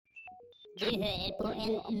Du hører på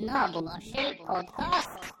en nabovarsel-podcast.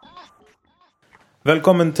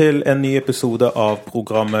 Velkommen til en ny episode av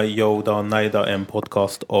programmet Yoda Neida, en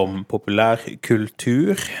podcast om populær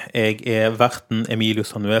kultur. Jeg verten Emilio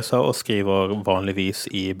Sanuesa og skriver vanligvis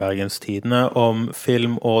i Bergens Tidende om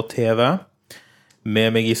film og TV.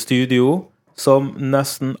 Med meg i studio, som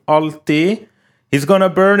nesten alltid, he's gonna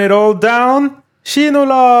burn it all down, Kino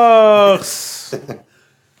Lars!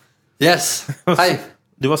 Yes, hei.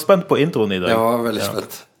 Du var spent på introen i dag. Jeg var veldig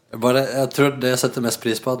spent. Jeg tror det jeg setter mest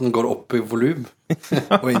pris på at den går opp i volum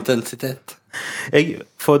og intensitet.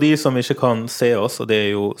 For de som ikke kan se oss, og det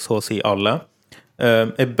er jo så å si alle,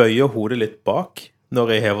 jeg bøyer hodet litt bak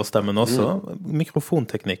når jeg hever stemmen også.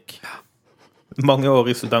 Mikrofonteknikk. Mange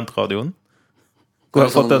år i studentradioen.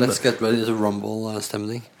 Let's get ready to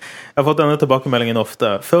rumble-stemning. Jeg har fått denne tilbakemeldingen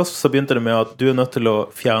ofte. Først så begynte det med at du er nødt til å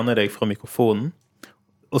fjerne deg fra mikrofonen.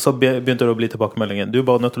 Og så begynte det å bli tilbakemeldingen. Du er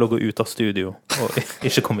bare nødt til å gå ut av studio og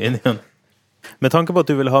ikke komme inn igjen. Med tanke på at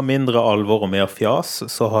du vil ha mindre alvor og mer fjas,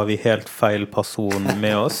 så har vi helt feil person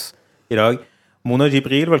med oss i dag. Mona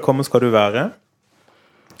Jibril, velkommen skal du være.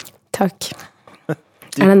 Takk.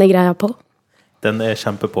 Er denne greia på? Den er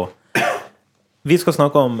kjempepå. Vi skal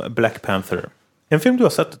snakke om Black Panther. En film du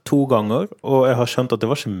har sett 2 ganger, og jeg har skjønt at det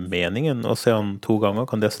var ikke meningen å se den 2 ganger.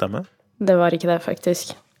 Kan det stemme? Det var ikke det,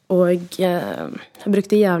 faktisk. Og jeg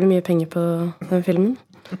brukte jævlig mye penger på den filmen.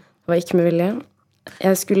 Det var ikke med vilje.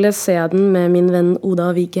 Jeg skulle se den med min venn Oda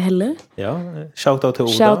Vike Helle. Ja, shout-out til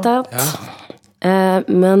Oda. Shout-out. Ja.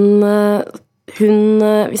 Men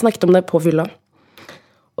vi snakket om det på fylla.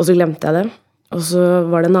 Og så glemte jeg det. Og så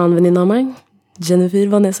var det en annen venninne av meg,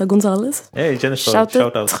 Jennifer Vanessa Gonzalez. Hey, Jennifer,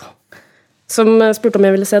 shout-out. Som spurte om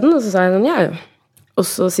jeg ville se den, og så sa jeg den, ja. Og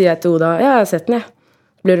så sier jeg til Oda, ja, jeg har sett den, jeg.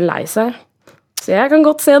 Så blir hun lei seg. Så jeg kan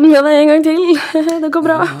godt se den med deg en gang til. Det går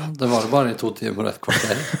bra. Ja, det var bare i 2 timer og 1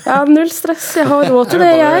 kvarter. Ja, null stress. Jeg har råd til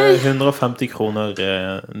det, jeg. 150 kroner,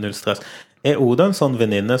 null stress. Er Oda en sånn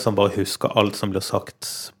venninne som bare husker alt som blir sagt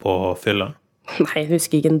på fylla? Nei, hun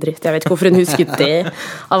husker ikke en dritt. Jeg vet ikke hvorfor hun husket det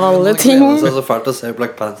av alle ting. Det er så fælt å se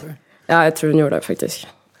Black Panther. Ja, jeg tror hun gjorde det, faktisk.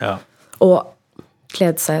 Ja. Og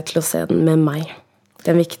glede seg til å se den med meg.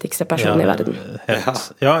 Den viktigste personen i verden.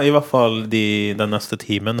 Ja, i hvert fall den neste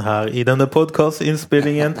timen her i denne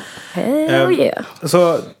podcast-innspillingen. Hell yeah.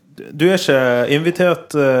 Så du er ikke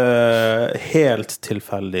invitert helt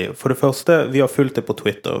tilfeldig. For det første, vi har fulgt deg på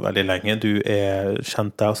Twitter veldig lenge. Du er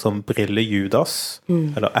kjent der som Brille Judas,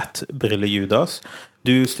 eller @Brille Judas.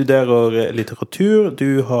 Du studerer litteratur.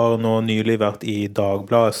 Du har nå nylig vært i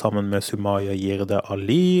Dagbladet sammen med Sumaya Jirde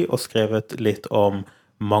Ali og skrevet litt om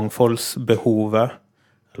mangfoldsbehovet,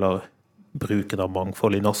 eller bruken av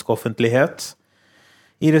mangfold i norsk offentlighet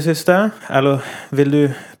i det siste. Eller vil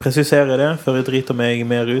du presisere det før jeg driter meg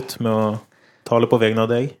mer ut med å tale på vegne av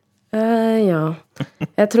deg? Ja.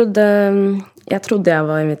 Jeg trodde jeg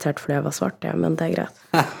var invitert fordi jeg var svart, ja, men det er greit.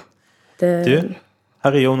 Du,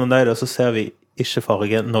 her i Jon og Neida så ser vi ikke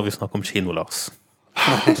farge når vi snakker om Kino Lars.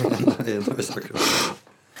 Når vi snakker om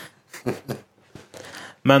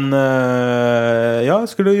Men ja,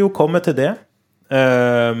 skulle jo komme til det.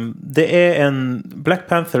 Det er en Black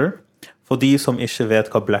Panther. For de som ikke vet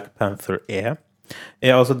hva Black Panther er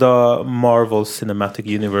altså da Marvel Cinematic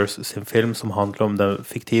Universe sin film som handler om den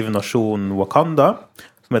fiktive nasjonen Wakanda,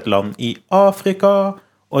 som er et land i Afrika,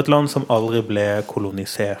 og et land som aldri ble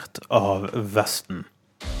kolonisert av Vesten.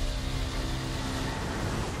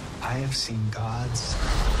 I have seen gods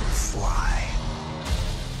fly.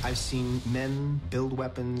 I've seen men build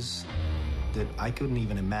weapons that I couldn't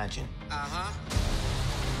even imagine.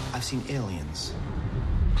 I've seen aliens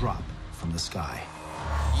drop from the sky.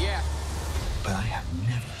 Yeah. But I have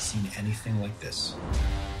never seen anything like this.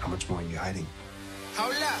 How much more are you hiding?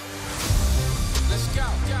 Hold up. Let's go.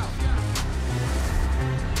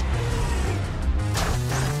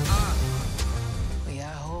 We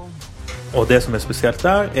are home. Og det som er spesielt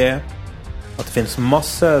der er at det finnes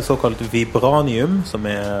masse såkalt vibranium, som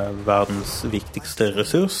er verdens viktigste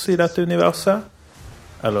ressurs i dette universet.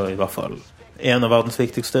 Eller i hvert fall en av verdens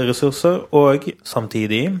viktigste ressurser, og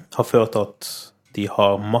samtidig har ført at de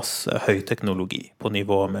har masse høyteknologi på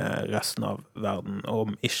nivå med resten av verden,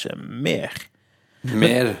 om ikke mer.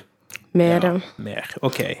 Mer. Mer. Mer,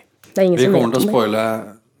 ok. Det er ingen Vi som kommer til å vet om det. spoile.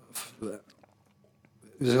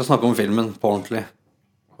 Vi skal snakke om filmen på ordentlig.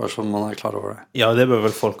 Bare så man er klar over det. Ja, det bør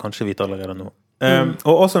vel folk kanskje vite allerede nå.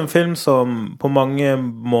 Og også en film som på mange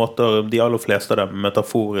måter, de aller fleste av dem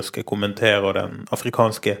metaforiske, kommenterer den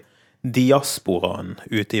afrikanske diasporaen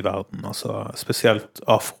ute i verden, altså spesielt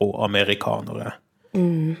afroamerikanere.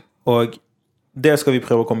 Og det skal vi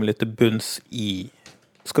prøve å komme litt til bunns i.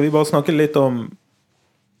 Skal vi bare snakke litt om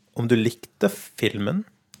om du likte filmen?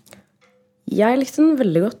 Jeg likte den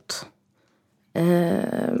veldig godt.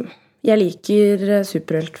 Jeg liker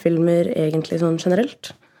superheltfilmer egentlig sånn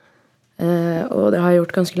generelt. Og det har jeg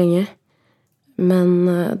gjort ganske lenge. Men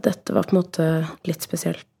dette var på en måte litt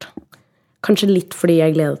spesielt. Kanskje litt fordi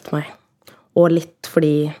jeg gledet meg. Og litt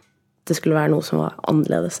fordi det skulle være noe som var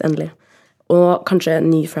annerledes, endelig. Og kanskje en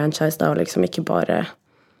ny franchise da, liksom ikke bare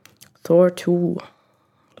Thor 2,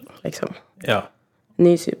 liksom. Ja.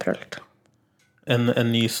 Ny superhelt. En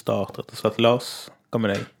ny start, rett og slett. Lars, hva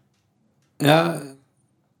med deg? Ja.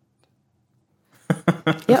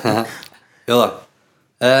 Ja. Jo da.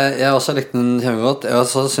 Jeg har også likt den kjempegodt. Jeg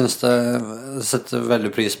også synes det setter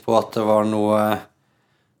veldig pris på at det var noe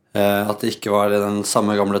at det ikke var den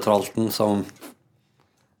samme gamle tralten som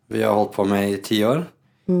vi har holdt på med i 10 år.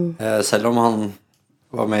 Selv om han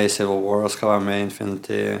var med i Civil War og skal være med i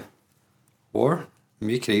Infinity War.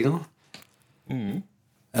 Mye krig nå.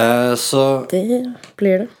 Så Det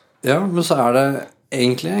blir det. ja, men så er det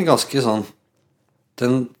egentlig ganske sånn.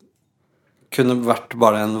 Den kunne vært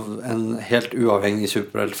bare en helt uavhengig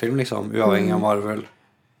superheltfilm, liksom. Uavhengig av Marvel.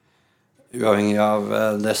 Uavhengig av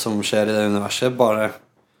det som skjer i det universet. Bare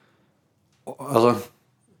altså,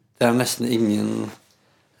 det er nesten ingen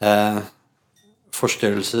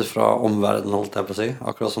forstyrrelser fra omverdenen, holdt jeg på å si.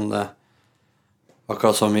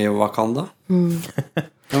 Akkurat som i Wakanda.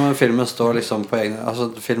 Ja, men filmen står liksom på egne.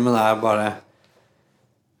 Altså, filmen er bare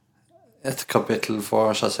et kapittel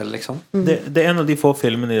for seg selv, liksom. Det er en av de få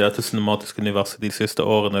filmene i dette cinematiske universet de siste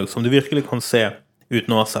årene som du virkelig kan se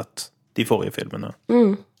uten å ha sett de forrige filmene.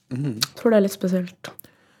 Jeg tror det er litt spesielt.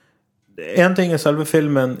 En ting er selve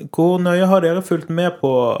filmen. Hvor nøye har dere fulgt med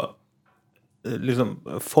på liksom,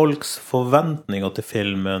 folks forventninger til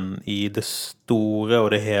filmen i det store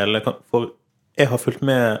og det hele? For jeg har fulgt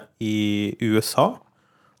med i USA,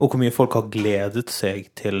 og hvor mye folk har gledet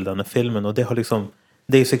seg til denne filmen, og det har liksom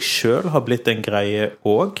det i seg selv har blitt en greie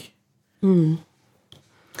også.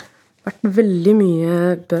 Vært veldig mye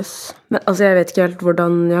buzz. Men altså, jeg vet ikke helt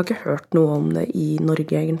hvordan. Jeg har ikke hørt noe om det i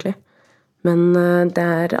Norge, egentlig. Men det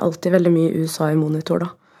er alltid veldig mye USA i monitor, da.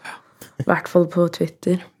 I hvert fall på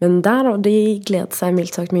Twitter. Men der har de gledet seg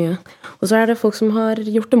mildt sagt mye. Og så er det folk som har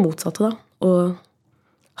gjort det motsatte, da. Og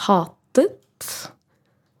hatet.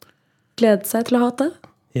 Gledet seg til å hate.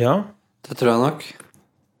 Ja. Det tror jeg nok.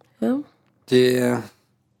 Ja.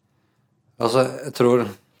 Altså, jeg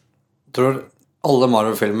tror alle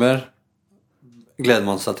Marvel-filmer gleder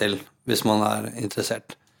man seg til hvis man er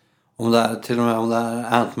interessert. Om det er til og med om det er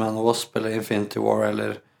Ant-Man og Wasp eller Infinity War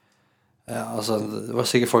eller altså, det var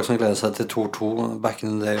sikkert folk som gledet seg til Thor 2 back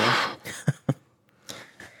in the day også.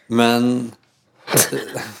 Men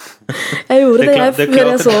Jeg gjorde det, før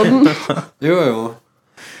jeg så den. jo.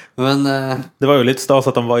 Men det var jo litt stas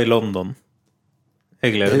at han var i London.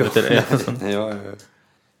 Jeg gleder meg til det. Jo.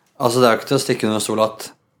 Altså, det er jo ikke til å stikke under stol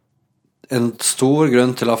at en stor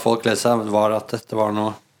grunn til at folk gleder seg var at dette var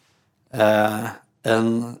noe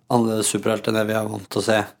en annerledes superhelt enn det vi er vant til å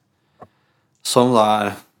se. Som da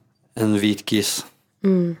er en hvit gis.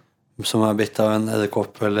 Som er bitt av en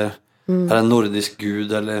edderkopp, eller er en nordisk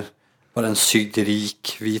gud, eller bare en sykt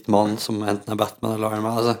rik hvit mann som enten er Batman eller Iron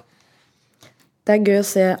Man. Altså. Det er gøy å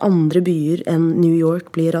se andre byer enn New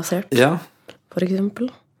York bli rasert, Ja. for eksempel.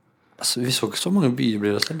 Altså, vi så ikke så mange byer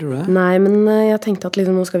blir det selv, tror du det? Nei, men jeg tenkte at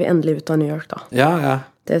liksom, nå skal vi endelig ut av New York, da. Ja.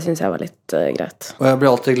 Det synes jeg var litt greit. Og jeg blir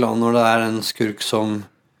alltid glad når det er en skurk som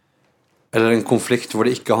eller en konflikt hvor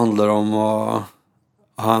det ikke handler om å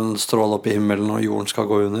ha en stråle opp i himmelen og jorden skal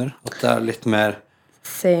gå under. At det er litt mer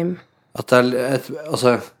Same. At det er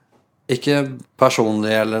altså ikke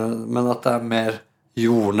personlig, men at det er mer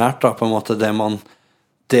jordnært, da, på en måte det man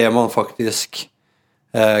faktisk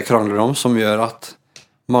krangler om, som gjør at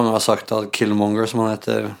mange har sagt at Killmonger, som han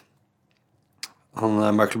heter, han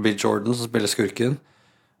Michael B. Jordan, som spiller skurken,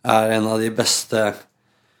 er en av de beste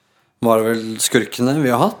Marvel-skurkene vi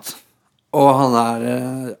har hatt. Og han er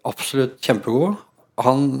absolutt kjempegod.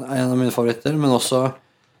 Han er en av mine favoritter, men også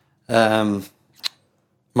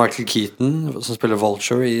Michael Keaton, som spiller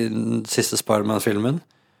Vulture i den siste Spider-Man-filmen,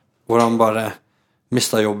 hvor han bare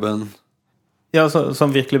mistet jobben. Ja, så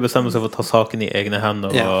han virkelig bestemmer seg for å ta saken i egne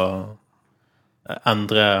hender og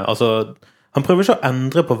endre, altså han prøver ikke å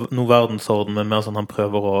endre på noe verdensorden, men mer sånn han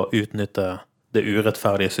prøver å utnytte det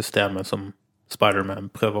urettferdige systemet som Spider-Man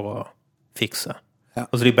prøver å fikse.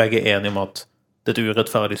 Altså de begge er enige om at det er et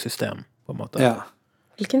urettferdig system, på en måte.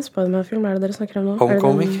 Hvilken Spider-Man-film er det dere snakker om nå?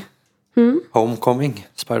 Homecoming. Homecoming.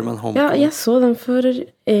 Spider-Man Homecoming. Ja, jeg så den for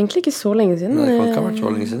egentlig ikke så lenge siden. Nei, det kan ikke ha vært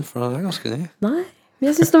så lenge siden, for den er ganske ny. Nei,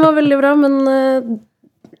 jeg synes den var veldig bra, men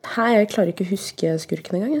jeg klarer ikke å huske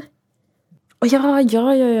skurken engang.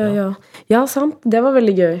 Ja, sant. Det var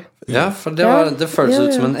veldig gøy. Ja, for det føles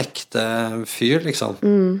ut som en ekte fyr, liksom.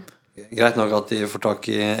 Greit nok at de får tak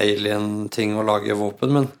i alien-ting og lager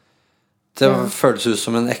våpen, men det føles ut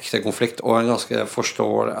som en ekte konflikt og en ganske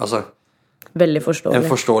forståelig, altså Veldig forståelig. en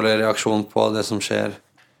forståelig reaksjon på det som skjer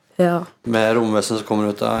med romvesen som kommer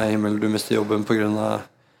ut av himmelen. Du mister jobben på grunn av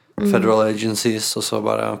federal agencies, og så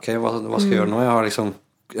bare, ok, hva skal jeg gjøre nå?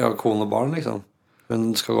 Jeg har kone og barn, liksom.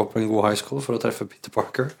 Hun skal gå på en god high school for å treffe Peter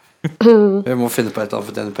Parker. Vi må finne på et eller annet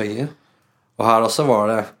for å tjene penger. Og her også var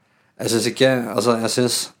det, jeg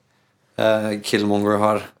synes Killmonger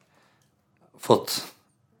har fått,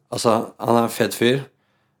 han er en fet fyr,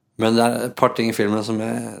 men det er et par ting i filmen som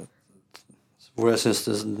hvor jeg synes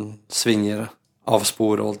det svinger av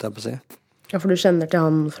sporet, holdt jeg på å si. Ja, for du kjenner til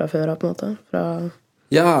han fra før, på en måte? Fra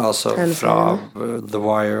The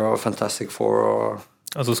Wire og Fantastic Four og...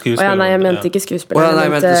 Altså skuespilleren. Nei, jeg mente ikke skuespilleren.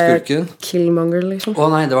 Jeg mente skurken. Killmonger, liksom.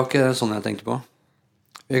 Nei, det var ikke sånn jeg tenkte på.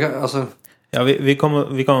 Vi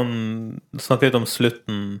kan snakke litt om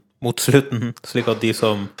mot slutten, slik at de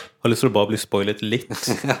som har lyst til å bare bli spoilet litt.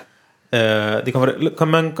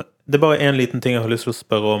 Men det er bare en liten ting jeg har lyst til å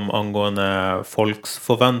spørre om angående folks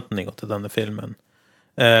forventninger til denne filmen.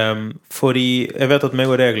 Fordi jeg vet at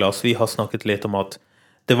meg og deg, Lars, vi har snakket litt om at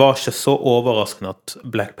det var ikke så overraskende at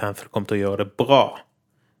Black Panther kom til å gjøre det bra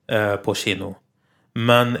på kino.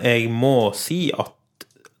 Men jeg må si at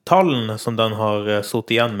tallene som den har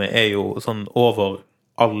stått igjen med er jo sånn over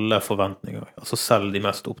alle forventninger. Altså selv de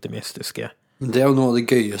mest optimistiske. Det er jo noe av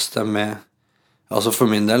det gøyeste med, altså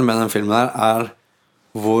for min del med den filmen her, er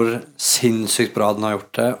hvor sinnssykt bra den har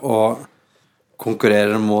gjort det, og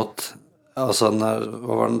konkurrerer mot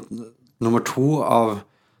nummer 2 av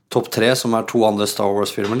topp 3, som er 2 andre Star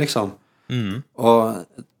Wars-filmer, liksom. Og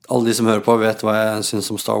alle de som hører på vet hva jeg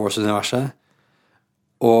synes om Star Wars-universet.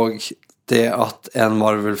 Og det at en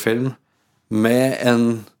Marvel-film med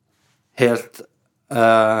en helt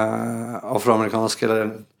afroamerikansk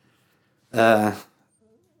eller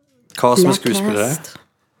cast med skuespillere.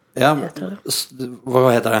 Ja,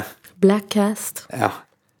 hva heter det? Black Cast. Ja.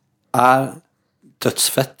 Er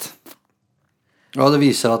dødsfett. Og det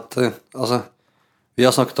viser at vi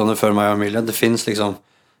har snakket om det før, meg og Emilie. Det finnes liksom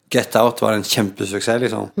Get Out var en kjempesuksess,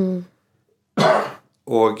 liksom.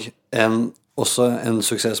 Og også en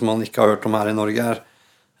suksess som man ikke har hørt om her i Norge er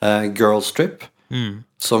Girls Trip,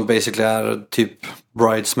 som basically er typ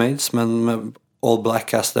Bridesmaids, men med all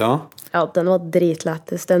black cast det også. Ja, den var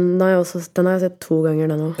dritlættis. Den har jeg sett 2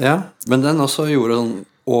 ganger den også. Ja, men den også gjorde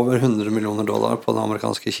over $100 millioner på det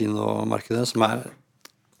amerikanske kinomarkedet, som er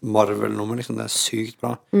Marvel-nummer, liksom. Det er sykt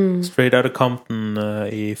bra. Straight Outta Compton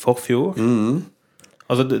i forfjor.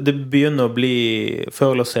 Altså, det begynner å bli...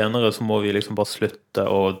 Før eller senere så må vi liksom bare slutte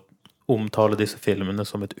å omtale disse filmene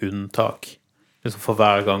som et unntak. Liksom for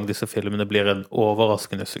hver gang disse filmene blir en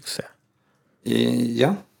overraskende suksess.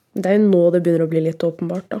 Ja. Det er jo nå det begynner å bli litt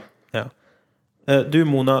åpenbart, da. Ja. Du,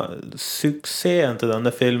 Mona, suksessen til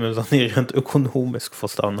denne filmen sånn i rent økonomisk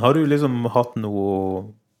forstand, har du liksom hatt noe...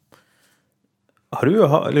 Har du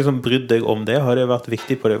liksom brydd deg om det? Har det vært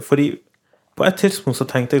viktig på det? Fordi på et tidspunkt så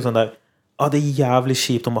tenkte jeg sånn der, det er jævlig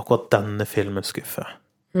kjipt om akkurat denne filmen skuffer.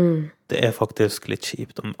 Det er faktisk litt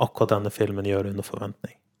kjipt om akkurat denne filmen gjør det under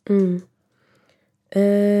forventning.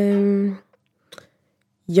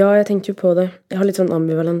 Ja, jeg tenkte jo på det. Jeg har litt sånn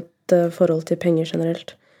ambivalent forhold til penger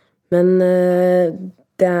generelt. Men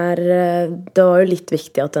det var jo litt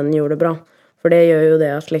viktig at den gjorde det bra. For det gjør jo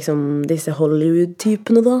det at liksom disse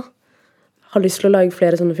Hollywood-typene da har lyst til å lage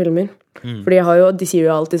flere sånne filmer. For de sier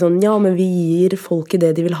jo alltid sånn, ja, men vi gir folket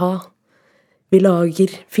det de vil ha. Vi lager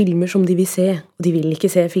filmer som de vil se, og de vil ikke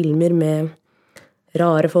se filmer med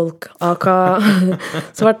rare folk, aka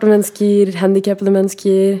svarte mennesker, handicappede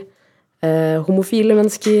mennesker, homofile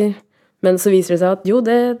mennesker. Men så viser det seg at jo,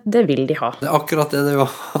 det vil de ha. Det er akkurat det de vil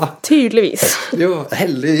ha. Tydeligvis. Jo,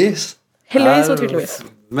 heldigvis. Heldigvis og tydeligvis.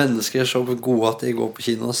 Mennesker så gode at de går på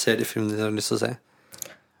kino og ser de filmene de har lyst til å se.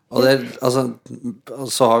 Og det,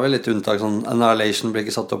 så har vi litt unntak, sånn Annihilation ble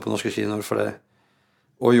ikke satt opp på norske kinoer for det,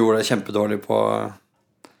 og gjorde det kjempedårlig på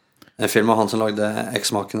en film av han som lagde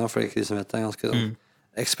X-Makene, for ikke de som vet det, ganske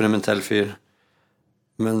eksperimentell fyr.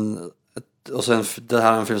 Men også det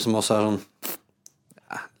her er en film som også er sånn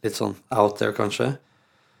litt sånn out there kanskje,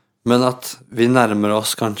 men at vi nærmer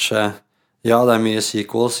oss kanskje, ja, det er mye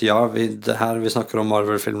sequels, ja, vi snakker om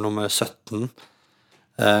Marvel-film nummer 17,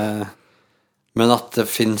 men at det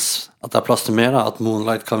er plass til mer da, at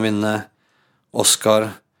Moonlight kan vinne Oscar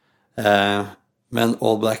med en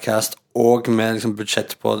all black cast og med liksom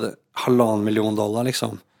budsjett på $1,5 million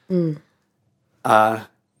liksom, er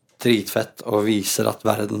dritfett og viser at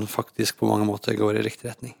verden faktisk på mange måter går i riktig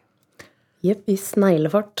retning. Jepp, I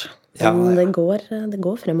sneglefart. Ja, Men ja. det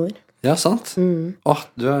går fremover. Ja, sant? Åh,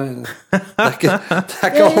 du er... Det er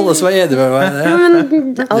ikke alle som er enige med meg i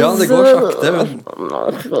det. Ja, det går sakte, men...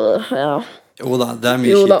 Ja. Jo da, det er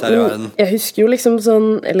mye skitt her i verden. Jeg husker jo liksom sånn,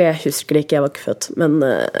 eller jeg husker det ikke, jeg var ikke født, men,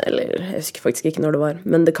 eller jeg husker faktisk ikke når det var,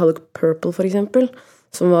 men The Color Purple for eksempel,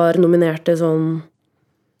 som var nominert til sånn,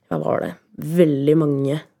 hva var det, veldig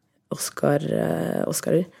mange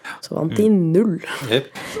Oscarer, så vant de 0. Yep.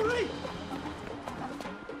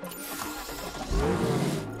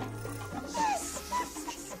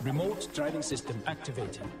 Remote driving system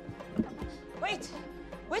activated. Wait,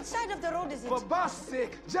 which side of the road is it? For boss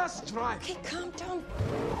sake, just drive. Okay, calm down.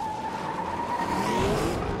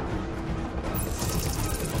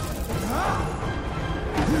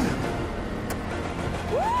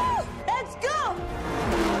 Woo! Let's go!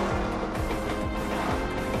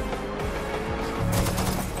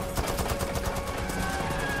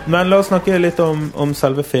 Men la oss snakke litt om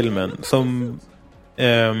selve filmen, som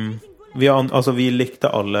vi likte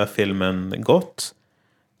alle filmen godt,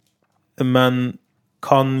 men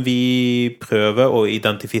kan vi prøve å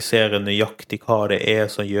identifisere nøyaktig hva det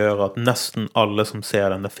som gjør at nesten alle som ser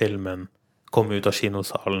denne filmen kommer ut av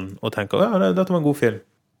kinosalen og tenker, ja, dette var en god film?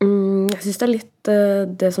 Jeg synes det litt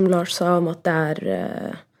det som Lars sa om at det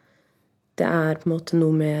er på en måte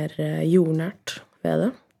noe mer jordnært ved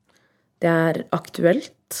det. Det er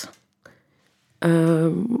aktuelt.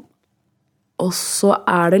 Og så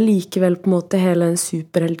er det likevel på en måte hele en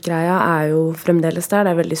superheltgreia er jo fremdeles der.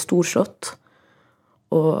 Det er veldig storslått.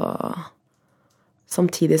 Og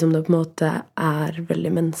samtidig som det på en måte er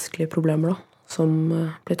veldig menneskelige problemer da, som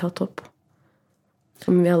blir tatt opp.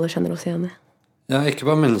 Som vi alle kjenner oss igjen i. Ja, ikke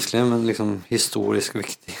bare menneskelige, men liksom historisk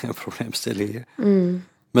viktige problemstillinger.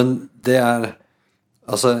 Men det er...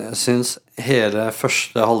 Altså, jeg synes hele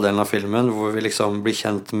første halvdelen av filmen, hvor vi liksom blir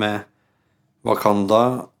kjent med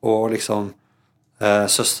Wakanda, og liksom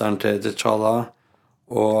søsteren til T'Challa,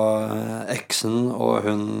 og eksen, og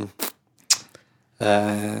hun...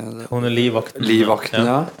 Hun er livvakten. Livvakten,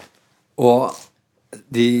 ja. Og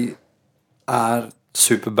de er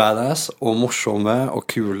super badass, og morsomme, og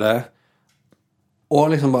kule, og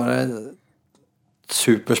liksom bare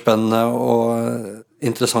superspennende og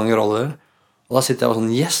interessante roller. Og da sitter jeg og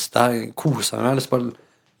sånn, yes, der koser jeg meg. Jeg har lyst til å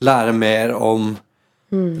lære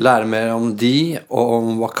mer om de, og om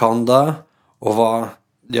Wakanda, og hva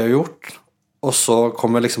de har gjort. Og så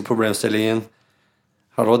kommer liksom problemstillingen.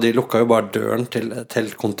 Hallo, de lukket jo bare døren til et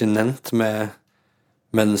helt kontinent med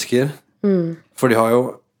mennesker. For de har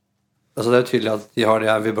jo, altså det er jo tydelig at de har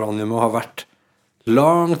det her vibraniumet og har vært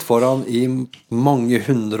langt foran i mange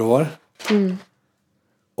 100 år.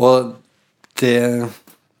 Og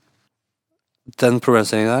den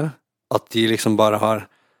problemstillingen der, at de liksom bare har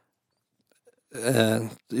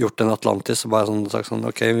gjort en Atlantis og bare sagt sånn,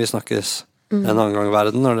 ok, vi snakkes en annen gang i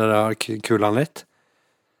verden når dere har kulan litt.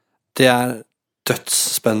 Det er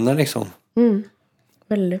dødsspennende, liksom.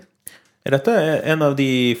 Veldig. Er dette en av de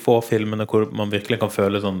få filmene hvor man virkelig kan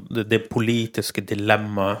føle sånn, det politiske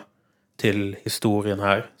dilemmaet til historien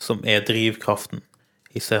her, som er drivkraften,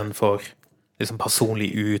 i stedet for liksom personlig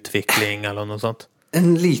utvikling eller noe sånt?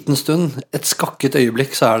 En liten stund, et skakket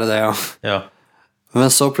øyeblikk, så er det det, ja. Ja. Men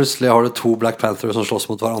så plutselig har du 2 Black Panther som slåss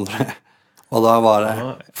mot hverandre. Og da var det,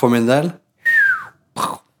 for min del...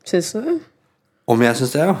 Synes du? Om jeg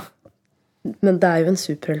synes det, ja. Men det er jo en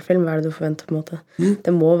superheltfilm, hva er det du forventer på en måte?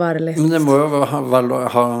 Det må være litt... Men det må jo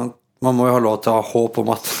man må jo ha lov til å ha håp om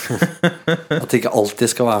at det ikke alltid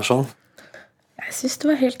skal være sånn. Jeg synes det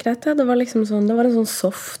var helt greit, ja. Det var liksom sånn, det var en sånn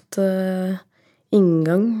soft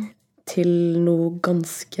inngang til noe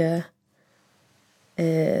ganske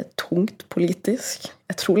tungt politisk.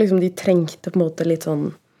 Jeg tror liksom de trengte på en måte litt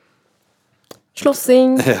sånn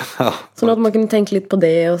slåssing, sånn at man kunne tenke litt på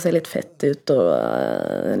det og se litt fett ut og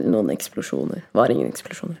noen eksplosjoner. Det var ingen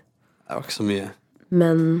eksplosjoner. Det var ikke så mye.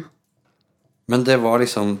 Men det var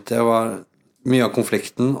liksom, det var mye av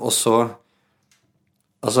konflikten, og så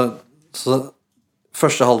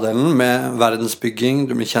første halvdelen med verdensbygging,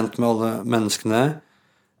 du blir kjent med alle menneskene,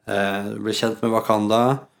 du blir kjent med Wakanda,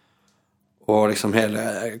 og liksom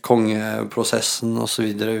hele kongeprosessen og så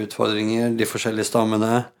videre, utfordringer, de forskjellige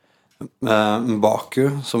stammene,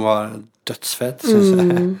 M'Baku, som var dødsfett, synes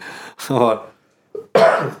jeg.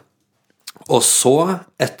 Og så,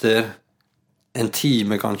 etter en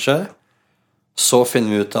time kanskje, så finner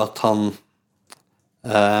vi ut at han,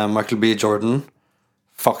 Michael B. Jordan,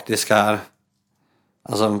 faktisk er,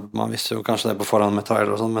 altså man visste jo kanskje det på forhånd med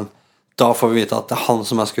trailer og sånn, men da får vi vite at det er han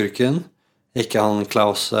som er skurken, ikke han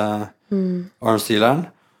Klaus Arnstealeren.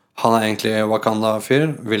 han egentlig Wakanda-fyr,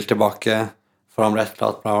 vil tilbake for han ble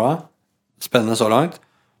etterlatt, bla bla. Spennende så langt.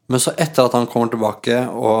 Men så etter at han kommer tilbake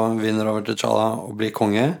og vinner over T'Challa og blir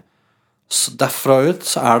konge, så derfra ut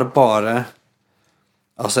så det bare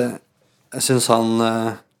altså, jeg synes han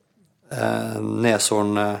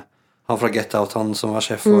Neshorn, han fra Get Out, han som var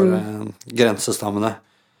sjef for grensestammene,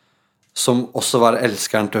 som også var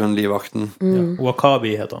elskeren til hun livvakten. Ja.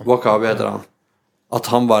 Wakabi heter han.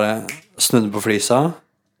 At han bare snudde på flisa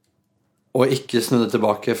og ikke snudde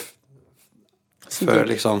tilbake før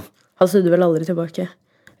liksom. Han snudde vel aldri tilbake.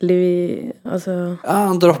 Altså... Ja,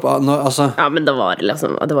 han droppet altså... Ja, men det var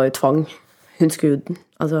jo tvang. Hun skulle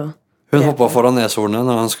hun hoppet foran neshornet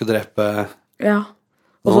når han skulle drepe. Ja,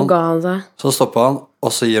 og så ga han seg. Så stoppet han,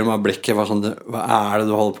 og så gir han meg blikket bare sånn, hva det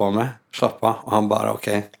du holder på med? Slapp av. Og han bare, ok,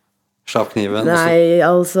 slapp kniven. Nei,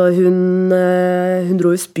 altså hun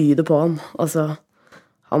dro jo spydet på han. Altså,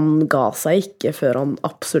 han ga seg ikke før han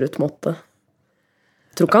absolutt måtte.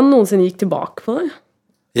 Jeg tror ikke han noensinne gikk tilbake på det.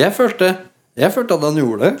 Jeg følte at han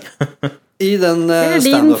gjorde det i den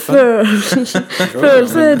stand-upen.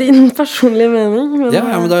 Følelse, din personlige mening. Men ja,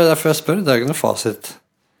 men det jo derfor jeg spør. Det jo ikke noe fasit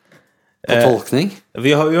på tolkning.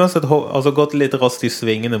 Vi har uansett gått litt raskt i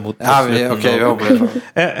svingene mot vi håper det.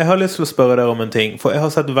 Jeg har lyst til å spørre dere om en ting, for jeg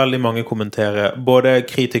har sett veldig mange kommentere, både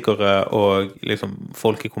kritikere og liksom,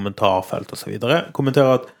 folk i kommentarfelt og så videre,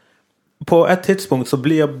 kommentere at på et tidspunkt så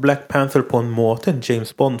blir Black Panther på en måte en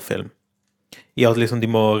James Bond-film. I at liksom de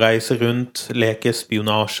må reise rundt, leke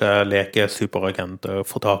spionasje, leke superagenter,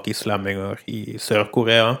 få tak i slemminger i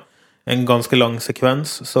Sør-Korea. En ganske lang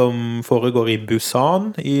sekvens som foregår i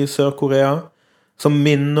Busan i Sør-Korea, som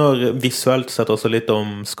minner visuelt sett også litt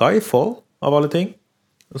om Skyfall, av alle ting,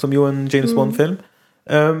 som jo en James Bond-film.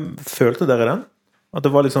 Følte dere den? At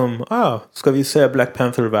det var liksom, skal vi se Black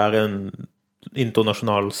Panther være en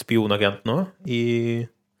internasjonal spionagent nå i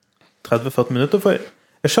 30-40 minutter? For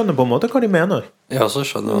jeg skjønner på en måte hva de mener. Ja, så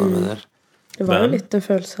skjønner hva de mener. Det var jo litt en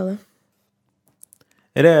følelse av det.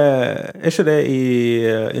 Er ikke det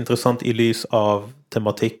interessant i lys av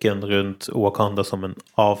tematikken rundt Wakanda som en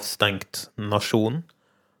avstengt nasjon?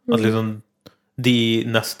 At liksom de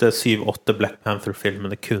neste 7-8 Black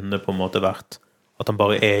Panther-filmene kunne på en måte vært at han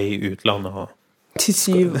bare i utlandet og... Til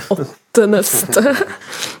 7-8 neste.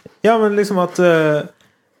 Ja, men liksom at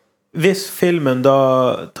hvis filmen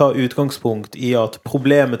da tar utgangspunkt i at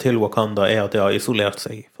problemet til Wakanda at de har isolert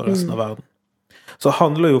seg fra resten av verden, så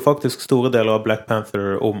handler jo faktisk store deler av Black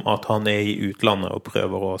Panther om at han i utlandet og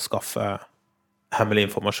prøver å skaffe hemmelig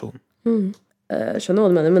informasjon. Jeg skjønner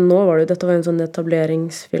hva du mener, men nå var dette var en sånn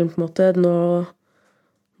etableringsfilm på en måte.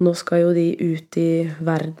 Nå skal jo de ut i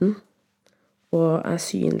verden og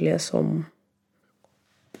synlige som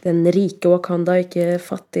den rike Wakanda, ikke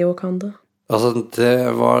fattige Wakanda. Altså,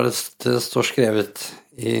 det står skrevet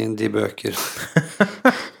i de bøker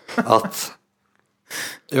at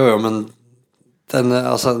jo, men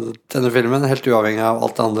denne filmen, helt uavhengig av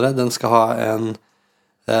alt det andre, den skal ha en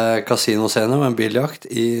kasinoscene og en biljakt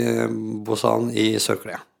i Busan i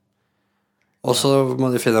Sør-Korea. Og så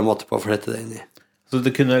må de finne en måte på å flette det inn i. Så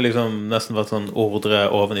det kunne liksom nesten vært sånn ordre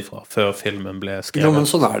ovenifra før filmen ble skrevet? Jo, men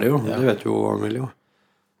sånn det jo. Ja. Det vet jo Emil jo.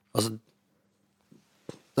 Altså,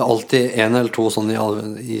 det alltid en eller to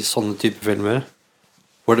sånne i sånne type filmer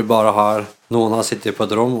hvor det bare noen har sittet på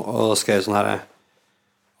et rom og skrevet sånn her,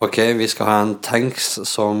 ok, vi skal ha en tanks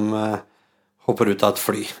som hopper ut av et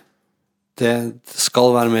fly. Det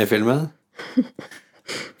skal være med i filmen.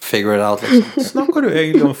 Figure it out, liksom. Snakker du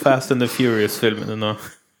egentlig om Fast and the Furious-filmene nå?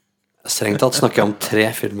 Strengt tatt snakker jeg om 3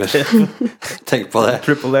 filmer. Tenk på det.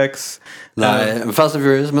 Triple X. Nei, Fast and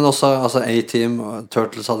Furious, men også A-Team og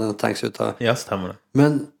Turtles hadde en tanks ut av. Ja, stemmer det.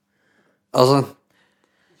 Men, altså...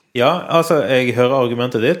 Ja, altså, jeg hører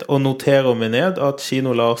argumentet ditt, og noterer meg ned at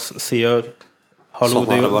Kino Lars sier hallo,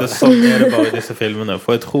 sånn det bare i disse filmene.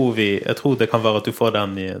 For jeg tror det kan være at du får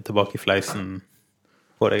den tilbake i fleisen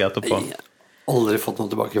på deg etterpå. Jeg har aldri fått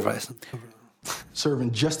noe tilbake i fleisen.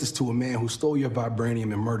 Serving justice to a man who stole your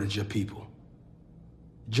vibranium and murdered your people.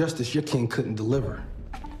 Justice your king couldn't deliver.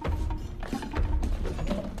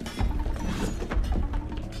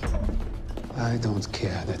 I don't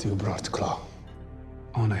care that you brought Claw.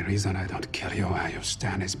 Only reason I don't kill you where you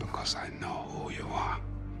stand is because I know who you are.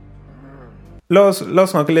 La oss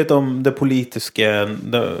snakke litt om det politiske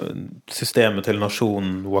systemet til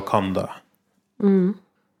nasjonen Wakanda.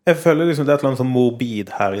 Jeg føler liksom det et eller annet som morbid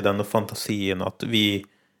her i denne fantasien, at vi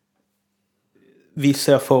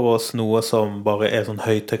ser for oss noe som bare sånn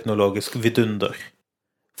høyteknologisk vidunder,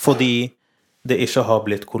 fordi det ikke har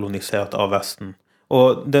blitt kolonisert av Vesten.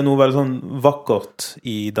 Og det noe veldig sånn vakkert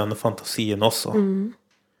i denne fantasien også.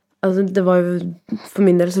 Altså, det var jo, for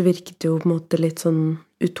min del så virket det jo på en måte litt sånn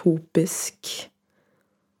utopisk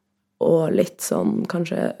og litt sånn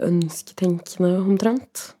kanskje ønsketenkende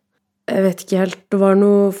omtrent. Jeg vet ikke helt, det var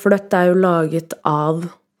noe, for dette jo laget av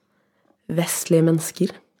vestlige mennesker.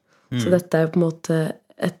 Så dette jo på en måte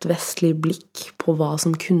et vestlig blikk på hva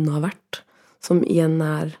som kunne ha vært, som igjen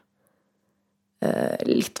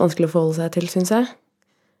litt vanskelig å forholde seg til, synes jeg.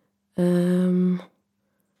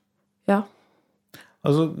 Ja.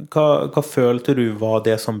 Altså, hva følte du var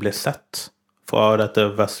det som ble sett fra dette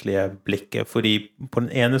vestlige blikket? Fordi på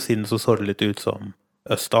den ene siden så det litt ut som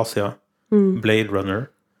Øst-Asia, Blade Runner,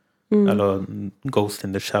 eller Ghost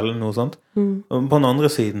in the Shell, noe sånt. Og på den andre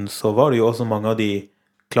siden så var det jo også mange av de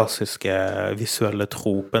klassiske visuelle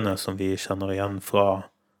tropene som vi kjenner igjen fra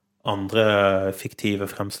andre fiktive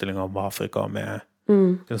fremstillinger om Afrika, med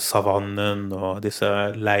savannen og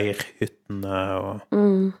disse leirhyttene og...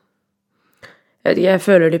 Jeg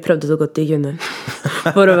føler de prøvde så godt de kunne,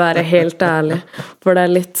 for å være helt ærlig. For det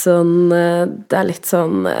litt sånn,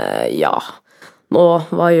 ja, nå,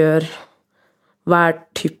 hva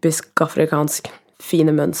typisk afrikansk? Fine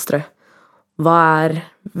mønstre. Hva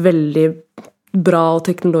veldig bra og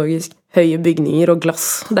teknologisk? Høye bygninger og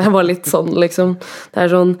glass. Det var litt sånn, liksom. Det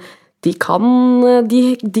sånn, de har på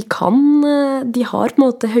en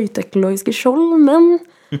måte høyteknologiske skjold, men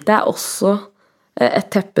det også et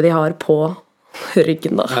teppe de har på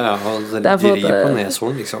ryggen da. Ja, og de rir på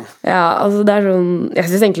neshorn, liksom. Ja, altså det sånn, jeg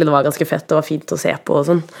synes egentlig det var ganske fett, det var fint å se på og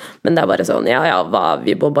sånn, men det bare sånn,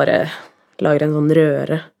 vi må bare lage en sånn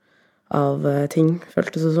røre av ting,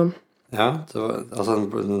 føltes det som. Ja, det var altså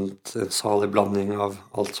en salig blanding av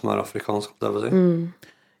alt som afrikansk, det vil si.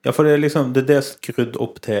 Ja, for det liksom, det skrudd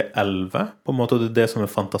opp til 11, på en måte, og det som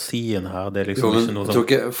fantasien her, det liksom ikke noe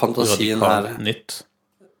sånn fantasien radikalt nytt.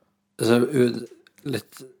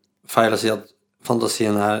 Litt feil å si at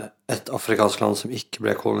fantasien et afrikansk land som ikke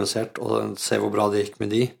ble kolonisert, og se hvor bra det gikk med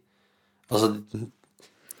de. Altså,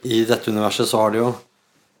 i dette universet så har de jo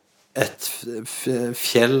et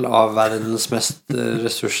fjell av verdens mest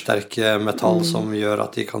ressurssterke metall som gjør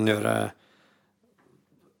at de kan gjøre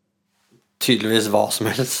tydeligvis hva som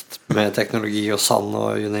helst med teknologi og sand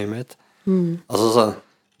og you name it. Altså, så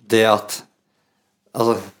det at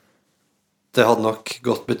altså, det hadde nok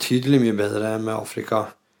gått betydelig mye bedre med Afrika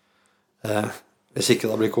hvis ikke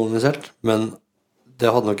det blir kolonisert, men det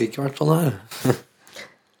hadde nok ikke vært sånn her.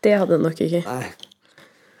 Det hadde det nok ikke. Nei.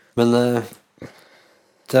 Men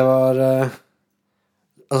det var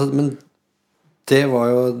altså, men det var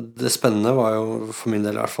jo det spennende var jo, for min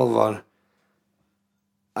del i hvert fall, var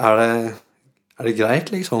det greit,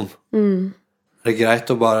 liksom? Er det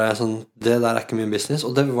greit å bare sånn, det der ikke min business?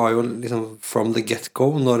 Og det var jo liksom from the get-go,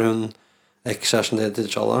 når hun ekskjæresten til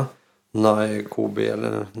T'Challa, Naikobi,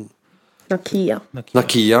 eller Nakia,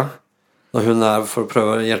 når hun for å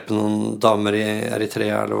prøve å hjelpe noen damer i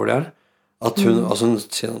Eritrea, eller hvor det at hun, altså hun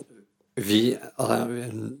sier vi er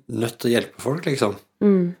nødt til å hjelpe folk, liksom.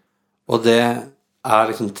 Og det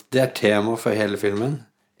liksom, det tema for hele filmen,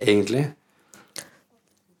 egentlig.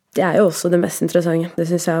 Det jo også det mest interessante, det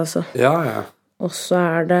synes jeg også. Ja. Og så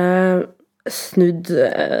det snudd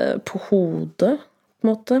på hodet, på en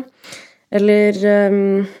måte. Eller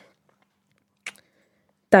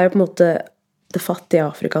det jo på en måte det fattige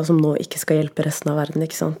Afrika som nå ikke skal hjelpe resten av verden,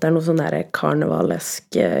 ikke sant? Det noe sånn der karnevalesk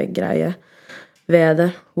greie ved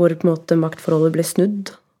det, hvor på en måte maktforholdet blir snudd,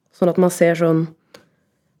 sånn at man ser sånn,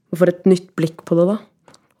 man får et nytt blikk på det da.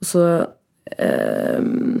 Og så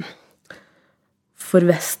for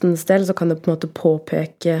Vestens del så kan det på en måte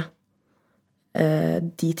påpeke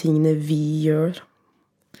de tingene vi gjør.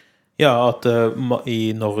 Ja, at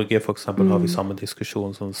i Norge for eksempel har vi samme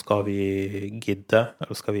diskusjon som skal vi gidde,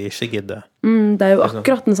 eller skal vi ikke gidde? Det jo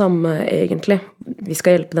akkurat den samme egentlig. Vi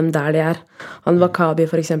skal hjelpe dem der de Han Wakabi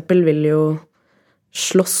for eksempel vil jo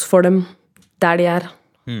slåss for dem der de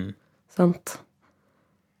Sant?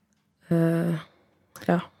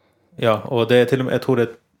 Ja. Ja, og det til og med, jeg tror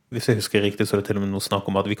hvis jeg husker riktig, så det til og med noe snakk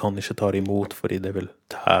om at vi kan ikke ta det imot fordi det vil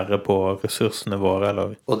tære på ressursene våre, eller...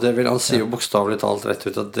 Og det vil, han sier jo bokstavlig talt rett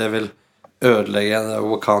ut, at det vil ødelegge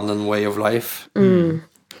Wakandan way of life.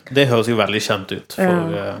 Det høres jo veldig kjent ut. For,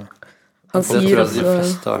 han sier det tror jeg også, de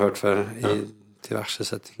fleste har hørt før i diverse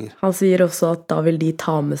settinger. Han sier også at da vil de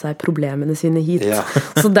ta med seg problemene sine hit. Ja.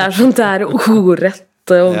 Så det sånn, det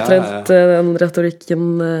ordrett omtrent den retorikken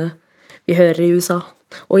vi hører i USA.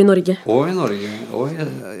 Og i Norge. Og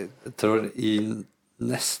jeg tror i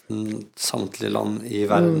nesten samtlige land i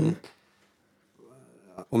verden.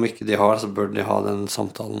 Om ikke de har, så bør de ha den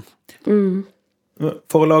samtalen.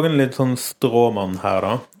 For å lage en litt sånn stråmann her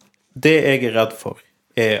da. Det jeg redd for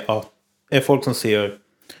at folk som sier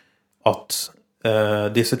at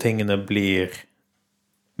disse tingene blir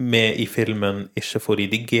med I filmen, ikke fordi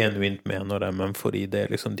de genuint mener det, men fordi det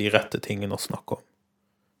liksom de rette tingene å snakke om.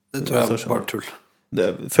 Det tror jeg bare tull.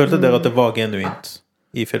 Følte dere at det var genuint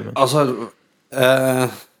I filmen? Altså,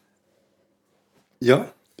 ja.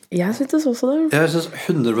 Jeg synes også det. Jeg synes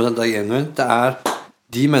 100% det genuint. Det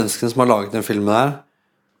de menneskene som har laget den filmen her,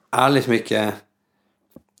 liksom ikke,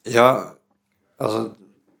 ja, altså,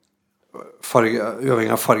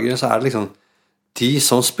 uavhengig av farger, så det liksom, de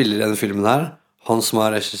som spiller I denne filmen her, han som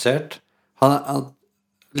har regissert, han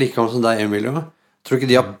like gammel som deg, Emilio, tror ikke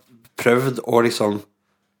de har prøvd å liksom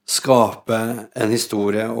skape en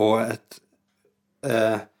historie og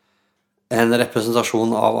en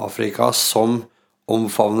representasjon av Afrika som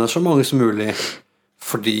omfavner så mange som mulig,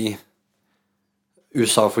 fordi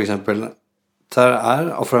USA for eksempel, der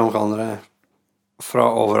afroamerikanere fra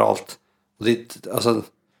overalt, og altså,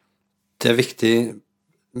 det viktig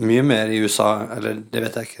mye mer I USA, eller det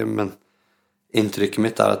vet jeg ikke, men inntrykket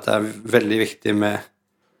mitt at det veldig viktig med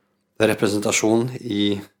representasjon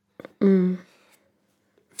I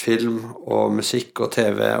film og musikk og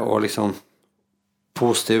TV og liksom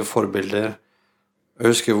positive forbilder. Jeg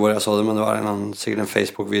husker hvor jeg så det, men det var sikkert en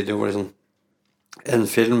Facebook-video hvor liksom en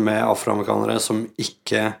film med afroamerikanere som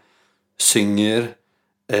ikke synger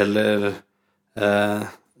eller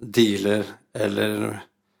dealer eller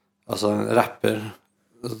altså rapper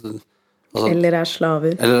altså, eller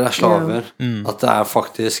slaver ja. At det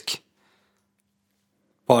faktisk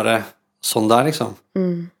bare sånn der liksom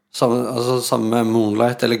samme med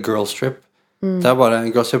Moonlight eller Girls Trip det bare,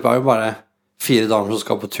 Girls Trip jo bare 4 damer som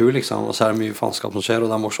skal på tur liksom, og så det mye faenskap som skjer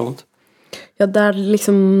og det morsomt ja, det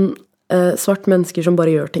liksom svart mennesker som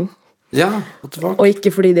bare gjør ting ja, og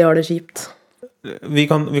ikke fordi de har det kjipt vi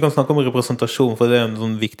kan snakke om representasjon for det en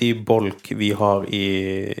sånn viktig bolk vi har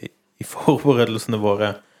I forberedelsene våre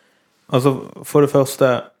altså for det første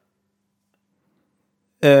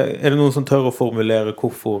det noen som tør å formulere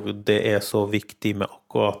hvorfor det så viktig med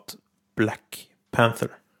akkurat Black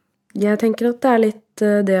Panther jeg tenker at det litt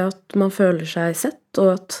det at man føler seg sett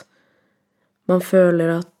og at man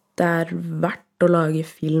føler at det verdt å lage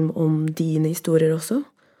film om dine historier også,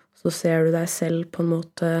 så ser du deg selv på en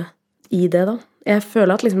måte I det da. Jeg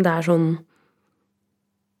føler at liksom det sånn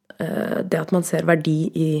det at man ser verdi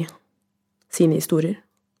I sine historier.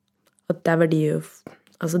 At det verdi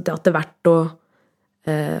altså det at det verdt å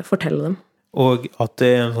fortelle dem. Og at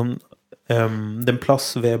det en sånn det en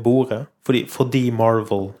plass ved bordet, fordi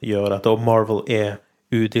Marvel gjør dette, og Marvel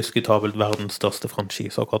udiskutabelt verdens største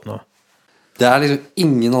franchise akkurat nå. Det liksom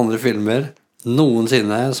ingen andre filmer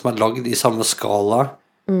noensinne som lagd I samme skala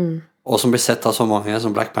og som blir sett av så mange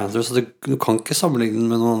som Black Panther, så du kan ikke sammenligne den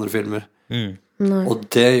med noen andre filmer. Og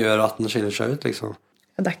det gjør at den skiller seg ut, liksom.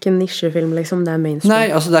 Det ikke en nisjefilm, liksom, det mainstream. Nei,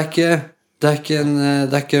 altså det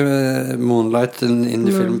ikke Moonlight, en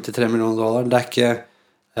indie-film til $3 millioner. Det ikke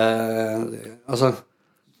altså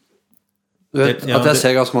du vet at jeg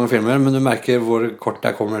ser ganske mange filmer, men du merker hvor kort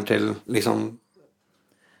jeg kommer til, liksom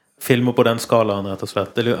filmer på den skalaen rett og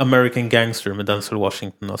slett. Det American Gangster med Denzel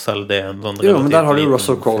Washington og selv det en sånn jo, men der har du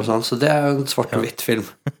Russell Crowe så det jo en svart og hvitt film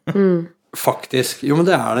faktisk, jo men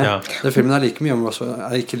det det ja. Den filmen like mye om Russell,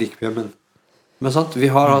 ikke like mye men sant, vi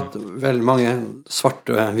har hatt veldig mange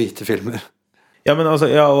svarte og hvite filmer ja, men altså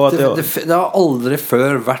ja, og at det har aldri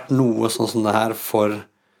før vært noe sånn som det her for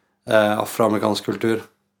afroamerikansk kultur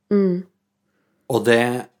og det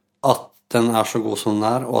at den så god som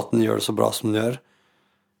den og at den gjør det så bra som den gjør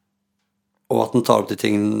og at den tar opp de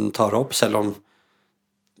tingene den tar opp, selv om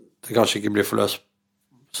det kanskje ikke blir forløst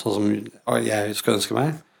sånn som jeg skal ønske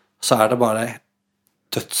meg, så det bare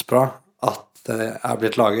dødsbra at det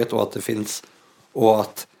blitt laget, og at det finnes, og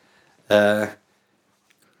at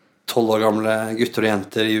 12 år gamle gutter og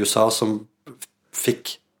jenter I USA som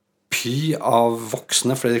fikk py av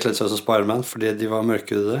voksne fordi de kledde seg som Spider-Man, fordi de var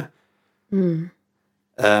mørkhudede.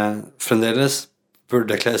 Fremdeles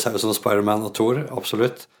burde kledde seg som Spider-Man og Thor,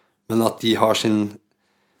 absolutt. Men at de har sin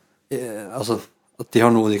altså, at de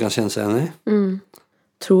har noe de kan kjenne seg igjen I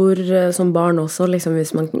Tror som barn også liksom,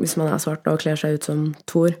 hvis man svart og kler seg ut som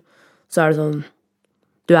Thor så det sånn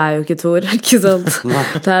du jo ikke Thor, ikke sant?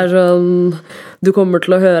 Det sånn du kommer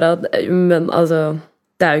til å høre at, men altså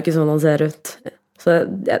det jo ikke sånn han ser ut så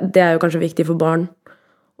det jo kanskje viktig for barn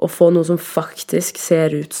å få noe som faktisk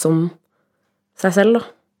ser ut som seg selv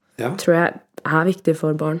da tror jeg viktig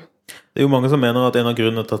for barn. Det jo mange som mener at en av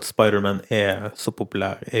grunnene til at Spider-Man så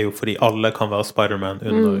populær jo fordi alle kan være Spider-Man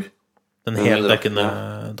under den heldekkende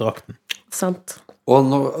drakten. Sant. Og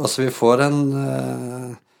nå, altså vi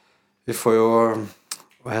får jo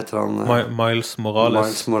Hva heter han? Miles Morales.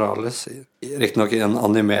 Miles Morales. Riktig nok I en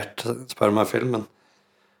animert Spider-Man-film, men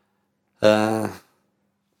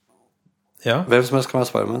hvem som helst kan være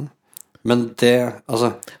Spider-Man. Men det,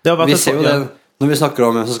 altså vi ser jo det, når vi snakker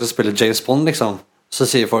om hvem som skal spille James Bond, liksom, så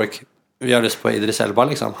sier folk, vi har lyst på Idris Elba,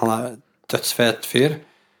 liksom. Han dødsfet fyr.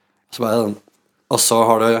 Så bare den. Og så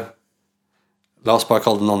har du, la oss bare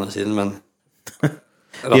kalle den andre siden, men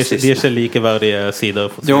de ikke likeverdige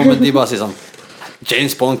sider. Jo, men de bare sier sånn,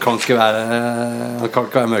 James Bond kan ikke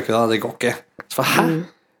være mørke da, det går ikke. Så hæ?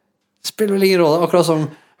 Spiller vel ingen rolle, akkurat som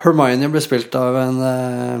Hermione ble spilt av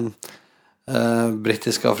en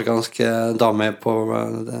brittisk-afrikansk dame på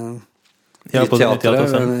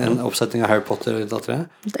teateret, en oppsetning av Harry Potter I teateret,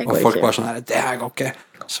 og folk bare sånn her, det her går ikke.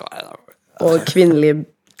 Så og kvinnelige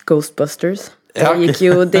Ghostbusters.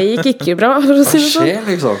 Det gikk ikke bra, for å si det sånn.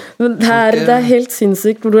 Liksom? Men det helt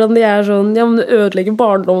sinnssykt hvordan de sånn, ja, men du ødelegger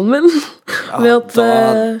barndommen min. Ja,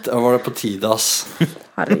 da var det på tide, ass.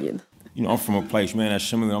 Herregud. You know, I'm from a place, man, that's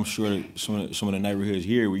similar. I'm sure some of the neighborhoods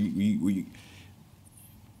here where you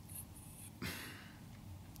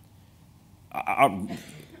I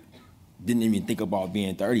didn't even think about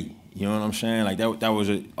being 30. You know what I'm saying? Like that was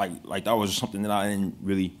that was something that I didn't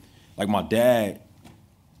really like. My dad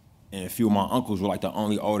and a few of my uncles were like the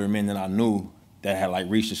only older men that I knew that had like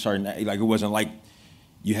reached a certain age. Like it wasn't like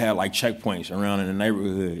you had like checkpoints around in the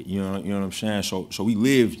neighborhood. You know what I'm saying? So we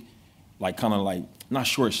lived like kind of like not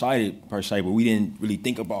short-sighted per se, but we didn't really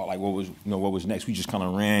think about like what was next. We just kind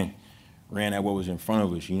of ran at what was in front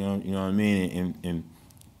of us. You know what I mean? And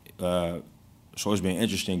so it's been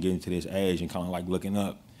interesting getting to this age and kind of like looking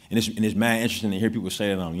up. And it's mad interesting to hear people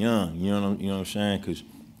say that I'm young. You know what I'm saying? Because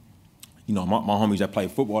you know, my homies that play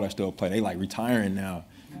football that still play, they like retiring now.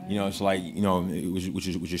 You know, it's like, you know, which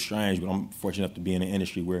is strange, but I'm fortunate enough to be in an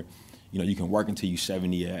industry where, you know, you can work until you're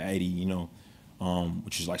 70 or 80, you know,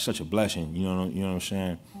 which is like such a blessing. You know what I'm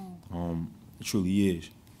saying? It truly is.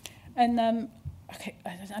 And okay,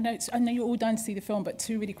 I know you're all dying to see the film, but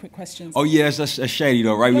two really quick questions. Oh yeah, that's shady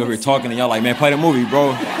though, right? We over here talking and y'all like, man, play the movie,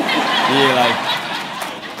 bro.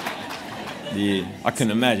 Yeah, I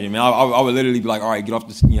couldn't imagine, man. I would literally be like, all right, get off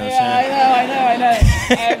this, you know what I'm saying? I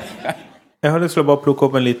know. Jeg har lyst til å bare plukke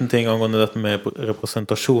opp en liten ting angående dette med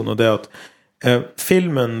representasjon, og det at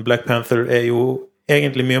filmen Black Panther jo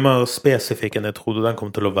egentlig mye mer spesifikk enn jeg trodde den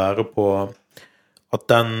kom til å være på at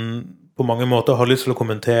den på mange måter har lyst til å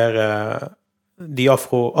kommentere de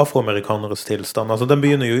afroamerikaneres tilstand. Altså den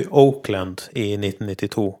begynner jo I Oakland I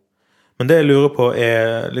 1992. Men det jeg lurer på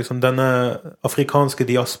liksom denne afrikanske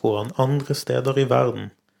diasporaen andre steder I verden.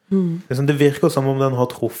 Liksom det virker som om den har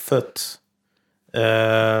truffet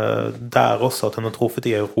der også, at den har truffet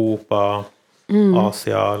I Europa,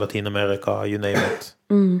 Asia, Latinamerika, you name it.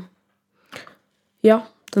 Ja,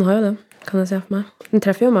 den har jo det, kan jeg se for meg. Den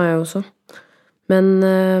treffer jo meg også. Men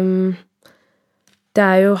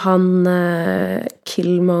det jo han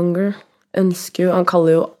Killmonger ønsker jo, han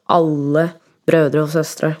kaller jo alle brødre og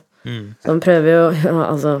søstre. Så han prøver jo, ja,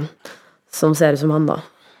 altså, som ser ut som han da.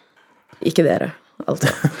 Ikke dere,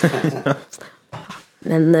 altså.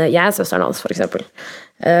 Men jeg søsteren hans, for eksempel.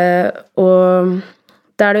 Og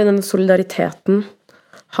det jo den solidariteten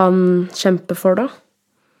han kjemper for da.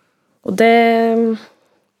 Og det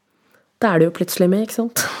det jo plutselig med, ikke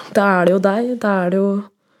sant? Da det jo deg, da det jo...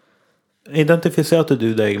 Identifiserte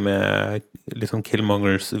du deg med liksom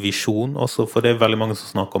Killmongers visjon også? For det veldig mange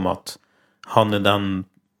som snakker om at han den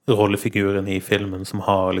rollefiguren I filmen som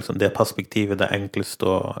har liksom det perspektivet det enklest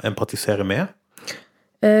å empatisere med?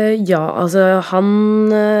 Ja, altså han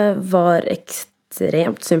var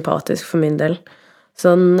ekstremt sympatisk for min del.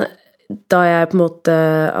 Sånn, da jeg på en måte,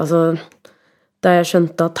 altså, da jeg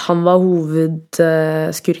skjønte at han var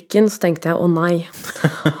hovedskurken, så tenkte jeg, å nei,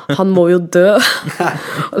 han må jo dø.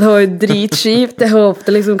 Og det var jo dritskipt. Jeg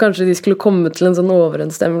håpte liksom kanskje de skulle komme til en sånn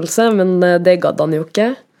overensstemmelse, men det gadd han jo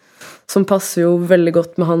ikke. Som passer jo veldig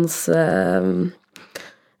godt med hans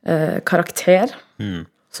karakter,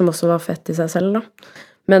 som også var fett I seg selv da.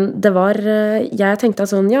 Men det var, jeg tenkte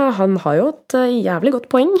sånn, ja, han har jo et jævlig godt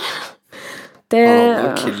poeng. Det, han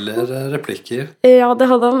hadde killer replikker. Ja, det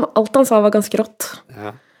hadde han. Alt han sa var ganske rått.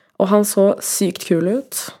 Ja. Og han så sykt kul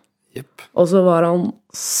ut. Yep. Og så var han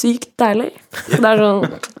sykt deilig. Yep. Det sånn...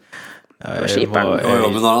 Det var skiperen.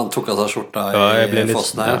 Men når han tok av seg skjorta I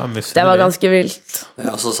fossen her. Det var ganske vilt.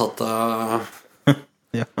 Ja, så satt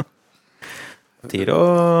ja. Tid å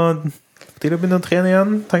begynne å trene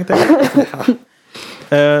igjen, tenkte jeg.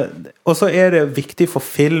 Ja. Og så det viktig for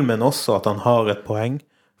filmen også at han har et poeng,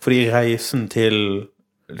 fordi reisen til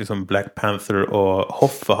liksom Black Panther og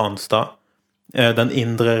hoffet hans da, den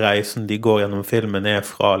indre reisen de går gjennom filmen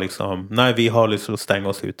fra liksom, nei, vi har lyst til å stenge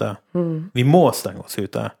oss ute. Vi må stenge oss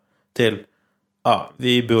ute. Til,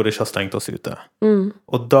 vi burde ikke ha stengt oss ute.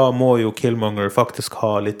 Og da må jo Killmonger faktisk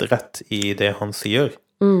ha litt rett i det han sier.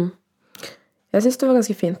 Jeg synes det var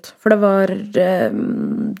ganske fint. For det var,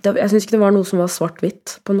 jeg synes ikke det var noe som var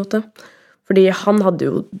svart-hvitt, på en måte. Fordi han hadde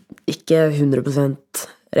jo ikke 100%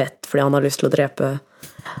 rett, fordi han har lyst til å drepe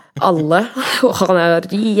alle, og han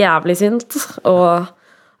jævlig sint, og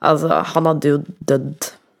altså, han hadde jo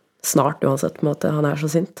dødd snart uansett, på en måte, han så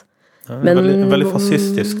sint. Men, veldig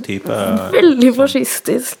fascistisk type. Veldig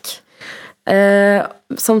fascistisk.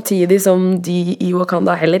 Samtidig som de i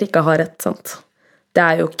Wakanda heller ikke har rett, sant? Det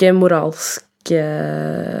jo ikke moralsk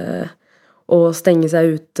å stenge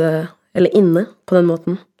seg ute, eller inne, på den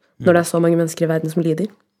måten, når det så mange mennesker i verden som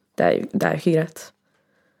lider. Det jo ikke greit.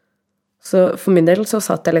 Så for min del så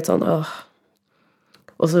satt jeg litt sånn, og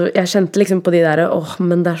så jeg kjente liksom på de der,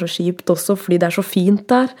 men det så kjipt også, fordi det så fint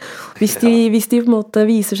der. Hvis de på en måte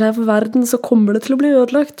viser seg for verden, så kommer det til å bli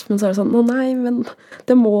ødelagt. Men så det sånn, nei, men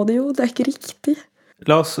det må det jo, det ikke riktig.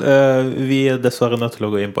 La oss, vi dessverre nødt til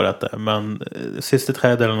å gå inn på dette, men siste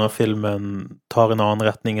tredjedelen av filmen tar en annen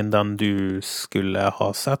retning enn den du skulle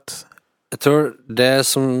ha sett. Jeg tror det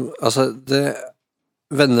som, altså det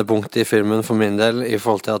vendepunktet i filmen for min del, i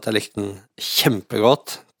forhold til at jeg likte den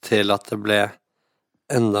kjempegodt, til at det ble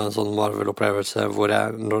enda en sånn Marvel-opplevelse, hvor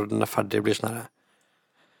jeg, når den ferdig, blir sånn her.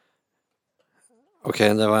 Ok,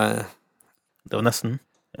 det var nesten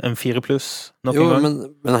en 4+, nok jo, en gang.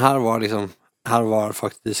 men her var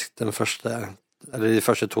faktisk den første, eller de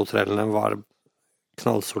første 2 trailerne var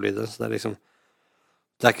knallsolide, så det liksom,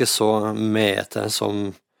 det ikke så mete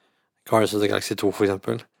som Guardians of the Galaxy 2 for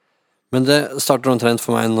eksempel. Men det starter omtrent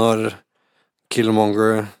for meg når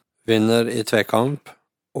Killmonger vinner i tvekamp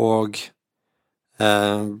og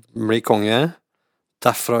blir konge.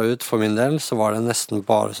 Derfra ut, for min del, så var det nesten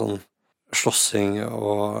bare sånn slåssing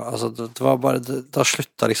og altså, det var bare, da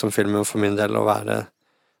slutta liksom filmen for min del å være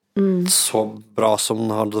så bra som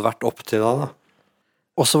den hadde vært opp til da.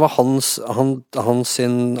 Og så var hans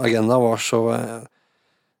sin agenda var så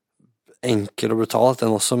enkel og brutal at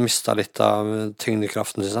den også mistet litt av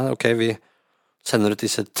tyngdekraften til seg. Ok, vi sender ut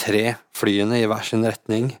disse 3 flyene i hver sin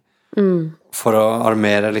retning for å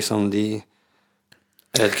armere liksom de,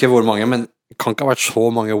 jeg vet ikke hvor mange, men det kan ikke ha vært så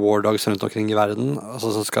mange war dogs rundt omkring i verden,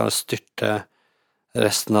 altså som skal styrte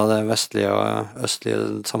resten av det vestlige og østlige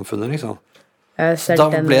samfunnet, liksom. Da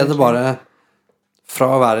ble det bare fra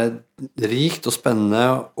å være rikt og spennende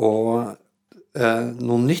og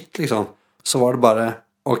noe nytt, liksom, så var det bare,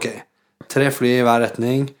 ok, 3 fly i hver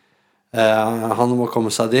retning, han må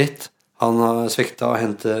komme seg dit, han har sviktet og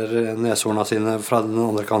henter neshorna sine fra den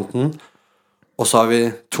andre kanten, og så har vi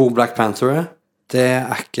 2 Black Panther. Det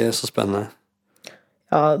ikke så spennende.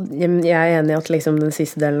 Ja, jeg enig i at liksom den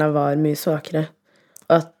siste delen var mye svakere.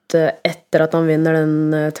 At etter at han vinner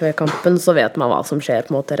den tvekampen, så vet man hva som skjer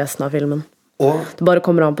på en måte resten av filmen. Og det bare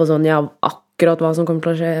kommer an på sånn, akkurat hva som kommer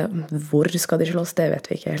til å skje, hvor skal de slåss, det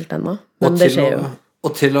vet vi ikke helt ennå. Men det skjer jo.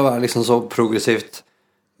 Og til å være liksom så progressivt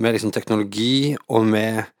med liksom teknologi og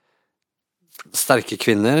med sterke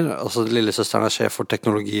kvinner, altså lillesøsteren sjef for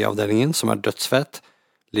teknologiavdelingen, som dødsfett,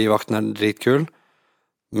 livvakten dritkul,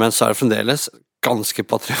 men så det fremdeles ganske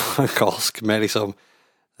patriarkalsk med liksom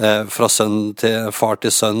fra sønn til far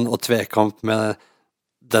til sønn og tvekamp med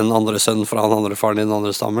den andre sønnen fra den andre faren i den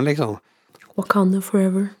andre stammen, liksom. Wakanda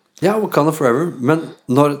forever. Ja, Wakanda forever, men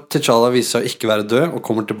når T'Challa viser seg å ikke være død og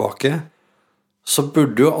kommer tilbake, så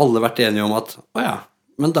burde jo alle vært enige om at,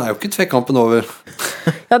 men det jo ikke tvekampen over.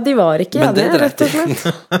 Ja, de var ikke enige, rett og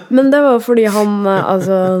slett. Men det var fordi han,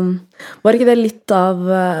 altså, var ikke det litt av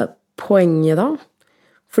poenget da?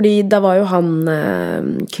 Fordi det var jo han,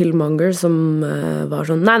 Killmonger, som var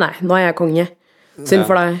sånn, nei, nå jeg konge, synd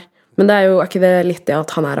for deg. Men det jo ikke det litt det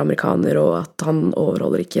at han amerikaner, og at han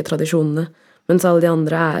overholder ikke tradisjonene. Mens alle de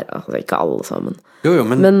andre altså ikke alle sammen. Jo,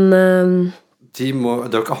 men det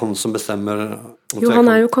jo ikke han som bestemmer. Jo,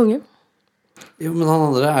 han jo konge. Jo, men han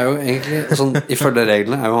andre jo egentlig, sånn, ifølge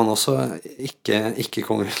reglene jo han også ikke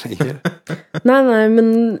konge lenger. Nei,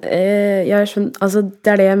 men jeg skjønner, altså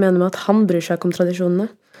det det jeg mener med at han bryr seg ikke om tradisjonene.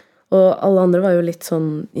 Og alle andre var jo litt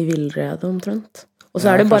sånn i villrede omtrent. Og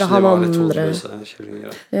så det bare han andre.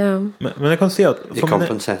 Ja. Men jeg kan si at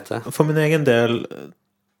for min egen del,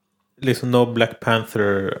 liksom når Black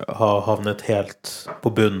Panther har havnet helt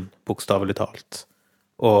på bunn, bokstavelig talt,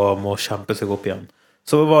 og må kjempe seg opp igjen,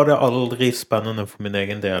 så var det aldri spennende for min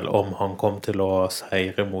egen del om han kom til å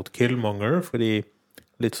seire mot Killmonger, fordi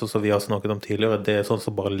litt sånn som vi har snakket om tidligere, det sånn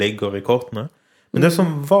som bare ligger i kortene. Men det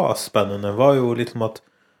som var spennende var jo liksom at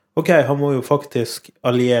ok, han må jo faktisk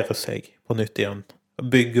alliere seg på nytt igjen.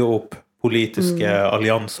 Bygge opp politiske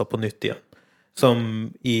allianser på nytt igjen. Som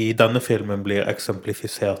i denne filmen blir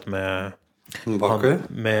eksemplifisert med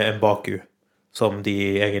M'Baku. Som de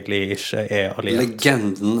egentlig ikke alliert.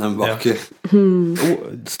 Legenden M'Baku.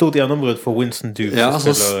 Stort gjennombrudd for Winston Duke. Ja,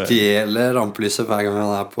 som stjeler rampelyset hver gang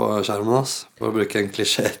han på skjermen hans. For å bruke en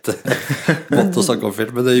klisjé etter måte å snakke om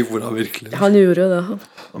film, men det gjorde han virkelig. Han gjorde det.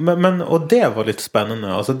 Og det var litt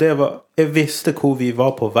spennende. Altså, jeg visste hvor vi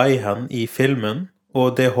var på vei hen i filmen,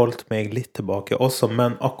 og det holdt meg litt tilbake også,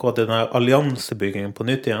 men akkurat den der alliansebyggingen på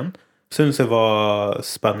nytt igjen, synes jeg var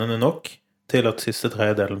spennende nok til at siste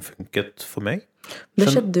tredjedelen funket for meg. Det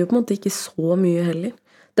skjedde jo på en måte ikke så mye heller.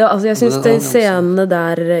 Jeg synes de scenene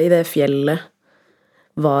der i det fjellet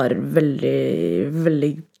var veldig,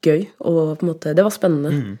 veldig gøy, og på en måte, det var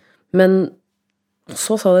spennende. Men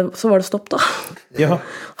så var det stopp da. Ja,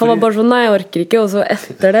 Han var bare sånn, nei, jeg orker ikke, og så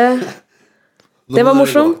etter det det var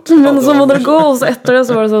morsomt, men så må dere gå, og så etter det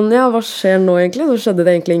så var det sånn, ja, hva skjer nå egentlig? Så skjedde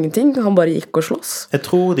det egentlig ingenting, han bare gikk og slåss. Jeg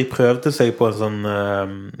tror de prøvde seg på en sånn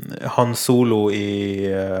Han Solo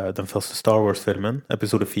i den første Star Wars-filmen,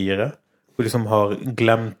 episode 4, hvor liksom har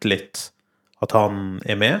glemt litt at han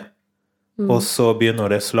med, og så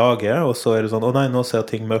begynner det slaget, og så er det sånn, å nei, nå ser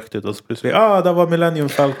ting mørkt ut, og så plutselig, der var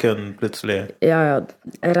Millennium Falcon plutselig. Ja,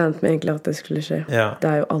 jeg regnet med egentlig at det skulle skje. Ja.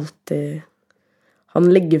 Det er jo alltid...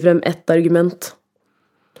 Han legger frem ett argument.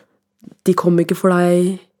 De kommer ikke for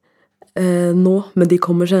deg nå, men de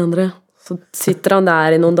kommer senere. Så sitter han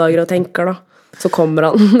der i noen dager og tenker da. Så kommer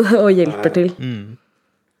han og hjelper til.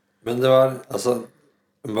 Men det var,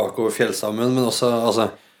 bakover fjellsammen, men også,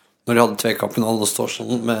 når de hadde tvekampen, og alle står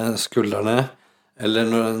sånn med skuldrene, eller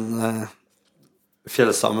når en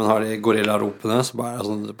fjellsammen har de gorillaropene, så bare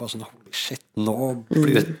det bare sånn, holy shit, nå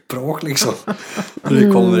blir det et bråk, liksom. Når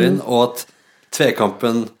de kommer inn, og at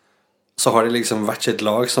tvekampen, så har de liksom hvert sitt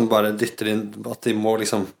lag som bare dytter inn at de må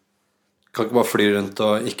liksom kan ikke bare fly rundt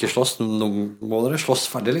og ikke slåss, nå må dere slåss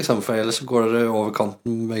ferdig liksom, for ellers så går dere over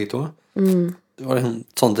kanten begge to. Det var liksom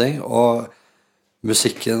sånne ting, og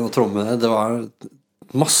musikken og trommene, det var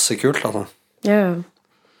masse kult altså. Ja.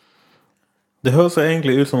 Det høres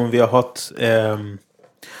egentlig ut som om vi har hatt en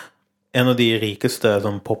av de rikeste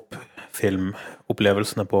sånn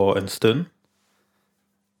popfilmopplevelsene på en stund.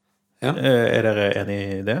 Ja. Er dere enig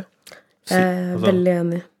i det? Veldig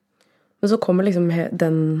enig. Men så kommer liksom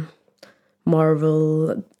den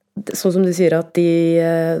Marvel, sånn som du sier at de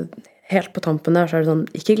helt på tampen der så er det sånn,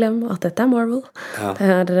 ikke glem at dette er Marvel. Ja.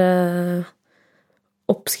 Det er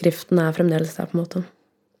oppskriften er fremdeles der på en måte.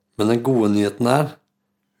 Men den gode nyheten er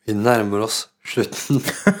vi nærmer oss slutten.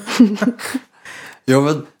 Jo,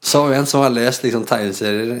 men så en som har lest liksom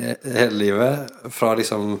tegneserier hele livet fra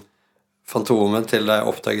liksom Fantomen til jeg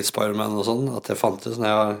oppdaget Spider-Man og sånn, at jeg fantes når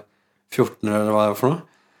jeg var 14 eller hva det var for noe.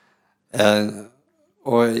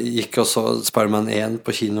 Og gikk også Spider-Man 1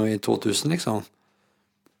 på kino i 2000 liksom.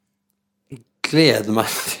 Gleder meg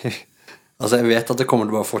til jeg vet at det kommer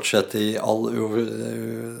til å bare fortsette i all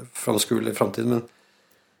framskuelig fremtid, men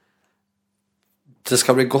det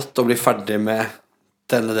skal bli godt å bli ferdig med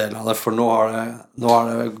denne delen av det, for nå har det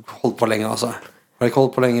holdt på lenge altså. Har du ikke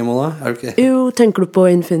holdt på lenge, Mona? Er du ikke? Jo, tenker du på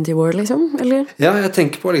Infinity War, liksom? Eller? Ja, jeg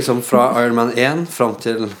tenker på liksom fra Iron Man 1 frem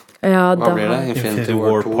til hva blir det? Infinity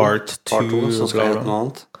War Part 2 så skal jeg hete noe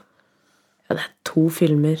annet. Ja, det er 2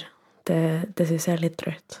 filmer. Det synes jeg er litt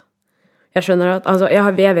drøyt. Jeg skjønner at,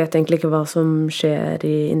 jeg vet egentlig ikke hva som skjer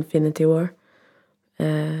i Infinity War.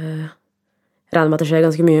 Jeg regner med at det skjer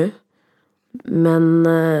ganske mye. Men...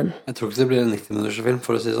 jeg tror ikke det blir en 90-minutters film,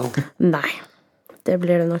 for å si det sånn. Nei, det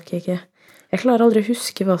blir det nok ikke. Jeg klarer aldri å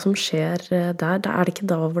huske hva som skjer der. Da er det ikke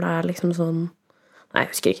da hvor det er liksom sånn... Nei,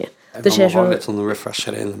 jeg husker ikke. Det skjer så... Man må ha litt sånn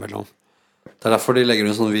refresher innimellom. Det er derfor de legger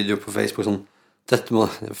en sånn video på Facebook sånn... 5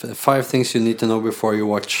 things you need to know before you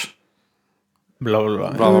watch... Bla, bla, bla.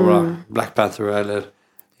 Bla, bla, bla. Black Panther eller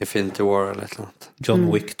Infinity War eller et eller annet. John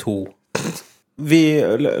Wick 2.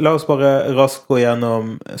 La oss bare raskt gå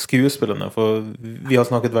gjennom skuespillerne, for vi har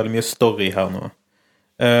snakket veldig mye story her nå.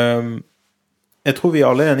 Jeg tror vi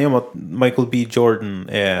alle er enige om at Michael B. Jordan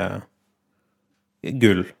er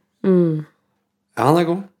gull. Ja, han er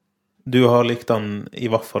god. Du har likt han i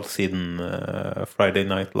hvert fall siden Friday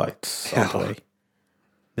Night Lights, antar jeg.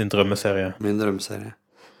 Din drømmeserie. Min drømmeserie.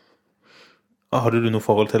 Hadde du noe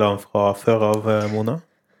forhold til han fra før av, Mona?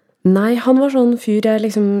 Nei, han var sånn fyr,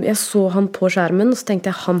 jeg så han på skjermen, og så tenkte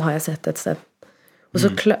jeg, han har jeg sett et sted.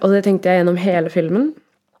 Og det tenkte jeg gjennom hele filmen,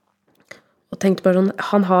 og tenkte bare sånn,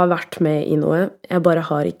 han har vært med i noe, han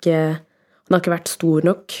har ikke vært stor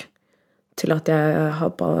nok til at jeg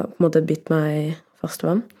har på en måte bitt meg fast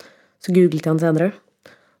ved ham. Så googlet jeg han senere,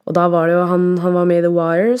 Og da var det jo han var med i The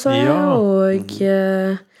Wire, så jeg,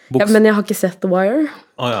 og men jeg har ikke sett The Wire.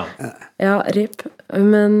 Ja. Ja, RIP.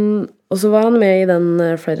 Og så var han med i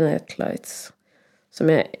den Friday Night Lights, som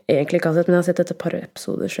jeg egentlig ikke har sett, men jeg har sett et par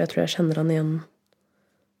episoder, så jeg tror jeg kjenner han igjen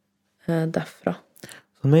derfra.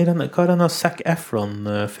 Hva er denne Zac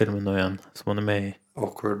Efron-filmen nå igjen, som han er med i?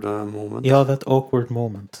 Awkward Moment. Ja, That Awkward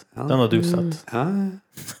Moment. Den har du sett. Ja.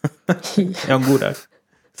 Er han god der?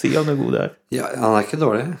 Sier han er god der? Ja, han er ikke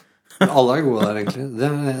dårlig. Alle er gode der, egentlig. Det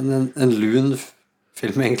er en lun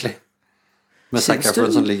film, egentlig. Med Zac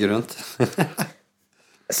Efron som ligger rundt.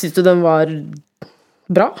 Synes du den var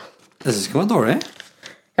bra? Jeg synes ikke den var dårlig.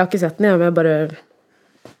 Jeg har ikke sett den, men jeg bare...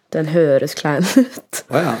 Den høres klein ut.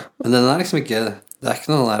 Åja, men den er liksom ikke... Det er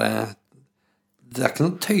ikke noen der... Det er ikke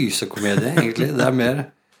noen tøysekomedie, egentlig. Det er mer...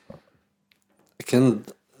 Ikke en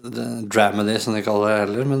dramedy, som de kaller det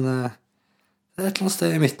heller, men... Det er et eller annet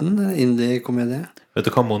sted i midten, indie-komedie. Vet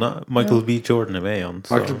du hva, Mona? Michael B. Jordan er med i han.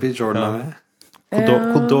 Michael B. Jordan er med.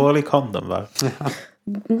 Hvor dårlig kan den være?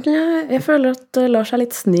 Jeg føler at det lar seg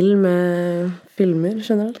litt snill med filmer,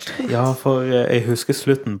 generelt. Ja, for jeg husker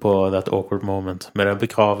slutten på That Awkward Moment, med den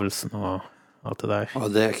begravelsen og alt det der.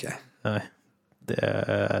 Det er ikke jeg. Nei, det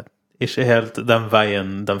er ikke helt den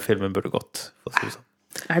veien den filmen burde gått, for å si det sånn.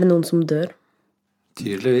 Er det noen som dør?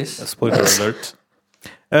 Tydeligvis. Spoiler alert.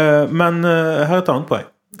 Men her er et annet poeng.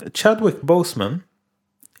 Chadwick Boseman,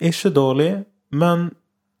 ikke dårlig, men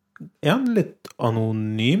er han litt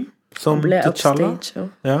anonym? Som han ble T'Challa? upstage,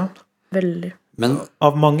 ja. Veldig. Men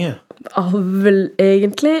av mange? Av vel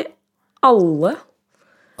egentlig alle.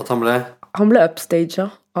 At han ble? Han ble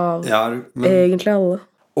upstaged av egentlig alle.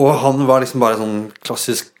 Og han var liksom bare sånn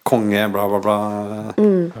klassisk konge, bla bla bla.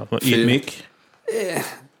 Ja, ydmyk.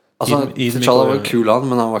 Altså, T'Challa var kul han,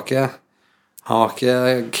 men han var ikke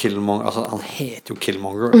Killmonger. Altså, han heter jo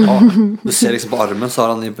Killmonger. Du ser liksom på armen, så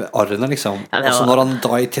har han i arrene liksom. Og så når han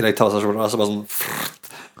da i tillegg tar seg skjorda, så bare sånn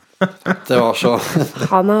det var så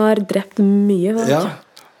han har drept mye. Ja.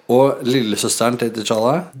 Og lillesøsteren til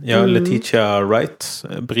T'Challa. Ja, Letitia Wright,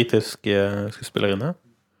 britisk skuespillerinne.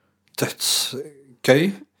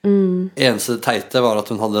 Dødsgøy. Eneste teite var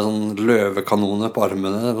at hun hadde sånn løvekanoner på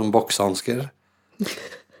armene, sånn boksehansker.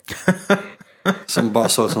 Som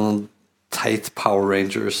bare så sånn teit Power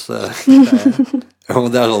Rangers. Jo,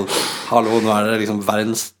 det er sånn, hallo, nå er det liksom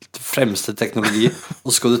verdens fremste teknologi,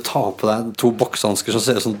 og så skal du ta på deg 2 boksehansker som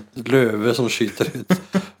ser ut som løve som skyter ut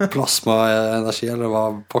plasmaenergi, eller hva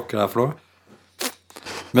pokker det er for noe.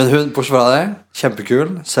 Men hun, bortsett fra det, kjempekul,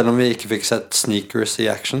 selv om vi ikke fikk sett Sneakers i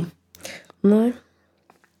action. Nei.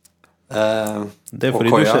 Det er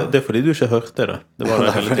fordi du ikke hørte det. Det var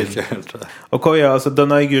det hele tiden. Og Koya, altså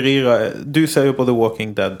Danai Gurira, du ser jo på The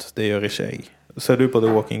Walking Dead, det gjør ikke jeg. Ser du på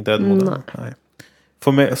The Walking Dead? Nei. For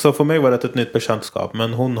meg var dette et nytt bekjentskap,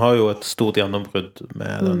 men hun har jo et stort gjennombrudd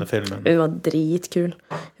med denne filmen. Hun var dritkul.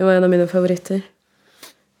 Hun var en av mine favoritter.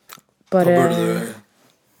 Bare... Da burde du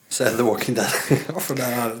se The Walking Dead. For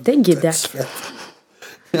det gidder jeg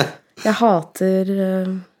ikke. Jeg hater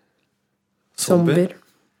zombier.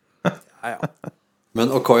 Ja.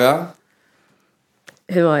 Men Okoya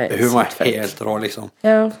hun var helt rå, liksom.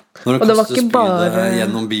 Ja. Når hun kaster spydet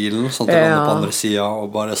gjennom bilen, sånn at hun lander på andre siden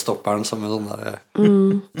og bare stopper den som en sånn der...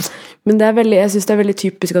 Men det er veldig, jeg synes det er veldig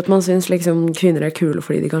typisk at man synes liksom kvinner er kule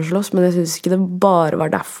fordi de kan slåss, men jeg synes ikke det bare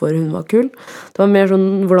var derfor hun var kul. Det var mer sånn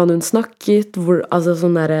hvordan hun snakket, altså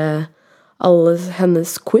sånn der, alle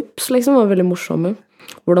hennes quips liksom var veldig morsomme.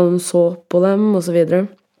 Hvordan hun så på dem, og så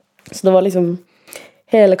videre. Så det var liksom...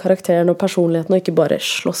 hele karakteren og personligheten, og ikke bare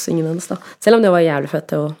slåssingen hennes da. Selv om det var jævlig fett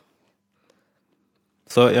det også.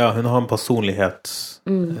 Så ja, hun har en personlighet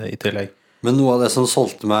i tillegg. Men noe av det som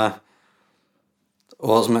solgte meg,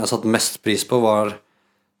 og som jeg satt mest pris på, var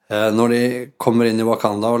når de kommer inn i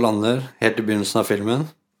Wakanda og lander helt i begynnelsen av filmen,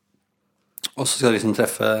 og så skal de liksom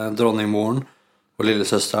treffe dronningmoren og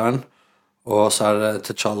lillesøsteren, og så er det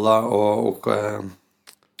T'Challa og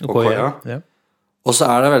Okoya. Ja. Og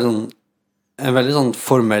så er det veldig sånn en veldig sånn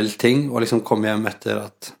formell ting å liksom komme hjem etter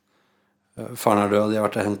at faren er død, og de har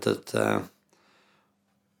vært og hentet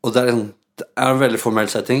og det er en veldig formell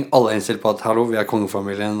setting. Alle er innstilt på at hallo, vi er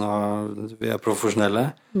kongefamilien og vi er profesjonelle,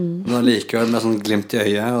 men allikevel med sånn glimt i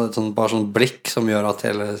øyet og sånn, bare sånn blikk som gjør at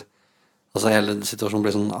hele situasjonen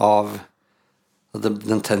blir sånn av at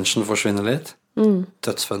den tension forsvinner litt.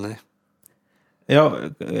 Dødsfunny. Ja,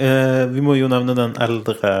 vi må jo nevne den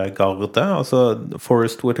eldre garde, altså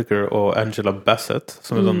Forrest Whitaker og Angela Bassett,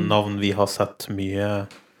 som er sånn navn vi har sett mye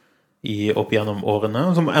opp gjennom årene,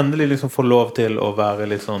 som endelig liksom får lov til å være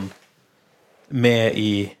litt sånn med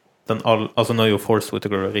i den altså nå er jo Forrest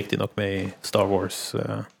Whitaker riktig nok med i Star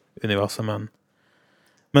Wars-universet, men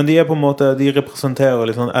Men de på en måte, de representerer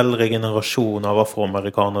litt sånn eldre generasjon av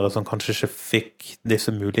afroamerikanere som kanskje ikke fikk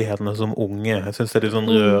disse mulighetene som unge. Jeg synes det litt sånn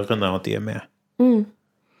rørende at de med.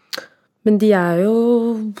 Men de jo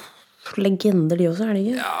legender, de også, de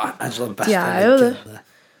ikke? Ja, sånn de jo det.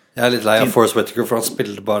 Jeg litt lei av Forrest Whitaker, for han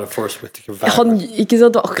spiller bare Forrest Whitaker. Ikke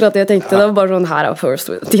sant, det var akkurat det jeg tenkte. Det var bare sånn, her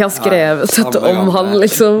Forrest Whitaker. De har skrevet dette om han,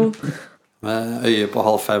 liksom. Med øye på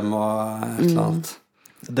 4:30 og et eller annet.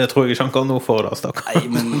 Det tror jeg ikke han kan noe for da, stakkar. Nei,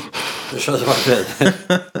 men du skjønner hva jeg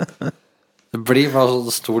mener. Det blir bare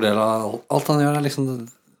så stor del av alt han gjør liksom.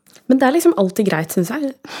 Men det liksom alltid greit, synes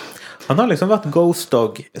jeg. Han har liksom vært Ghost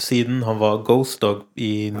Dog siden han var Ghost Dog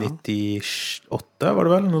i 98, var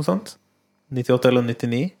det vel, noe sånt? 98 eller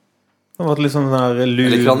 99. Han var litt sånn der lun.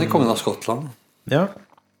 Jeg liker han i Kongen av Skottland. Ja.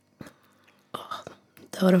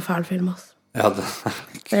 Det var en fæl film, altså. Ja, det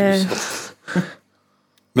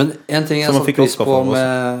Men en ting jeg satt pris på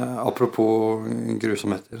med, apropos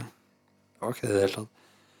grusomheter, det var ikke det helt tatt,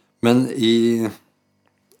 men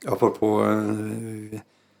apropos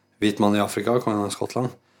hvit mann i Afrika, Kongen av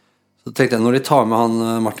Skottland, så tenkte jeg, når de tar med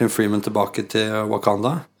han Martin Freeman tilbake til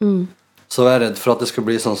Wakanda, så var jeg redd for at det skulle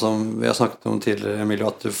bli sånn som vi har snakket om tidligere, Emilio,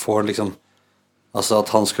 at du får liksom, altså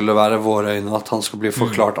at han skulle være våre øyne, at han skulle bli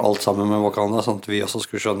forklart alt sammen med Wakanda, sånn at vi også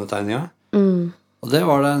skulle skjønne tegninga. Og det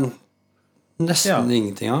var det nesten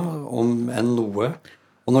ingenting av, om enn noe.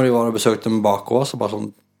 Og når de var og besøkte dem bak også, så bare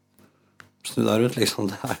sånn snu der ut,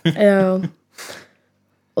 liksom det her. Ja.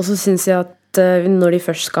 Og så synes jeg at når de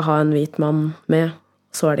først skal ha en hvit mann med,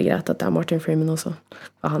 så det greit at det Martin Freeman også.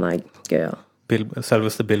 For han gøy, ja.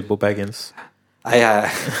 Selveste Bilbo Baggins. Nei,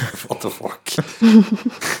 what the fuck?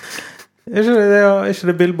 ikke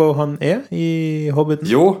det Bilbo han i Hobbiten?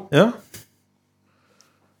 Jo. Ja.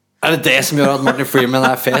 Det det som gjør at Martin Freeman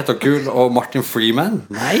fet og kul, og Martin Freeman?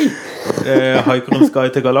 Nei! Haikerens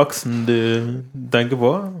Guide til Galaksen du tenker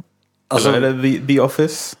på? Altså, eller er det The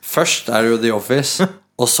Office? Først det jo The Office,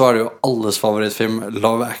 og så det jo alles favorittfilm,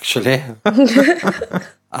 Love Actually.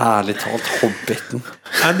 Ærlig talt, Hobbiten.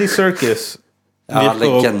 Andy Serkis.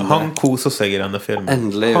 Han koser seg i denne filmen.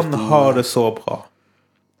 Endelig, han har det så bra.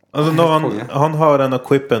 Altså når han har denne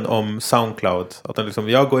quippen om SoundCloud, at han liksom,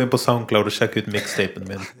 gå inn på SoundCloud og sjekk ut mixtapen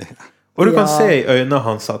min. Og du kan se i øynene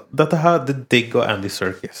hans at dette her, det digger Andy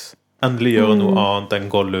Serkis. Endelig gjøre noe annet enn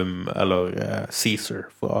Gollum eller Caesar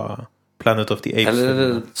fra Planet of the Apes.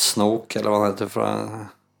 Eller Snoke, eller hva han heter fra...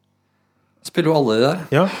 Spiller jo alle de der.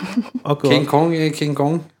 Ja, akkurat. King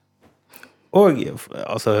Kong. Og,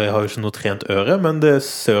 altså, jeg har jo ikke noe trent øre, men det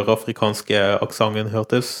sørafrikanske aksangen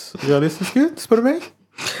hørtes realistisk ut, spør du meg?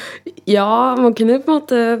 Ja, man kunne på en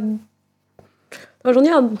måte det var sånn,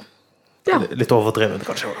 ja. Litt overdrevet,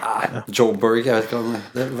 kanskje. Joe Berg, jeg vet ikke om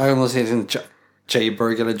det. Hver gang man sier sånn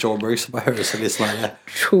J-Berg eller Joe Berg, så bare høres det litt sånn her.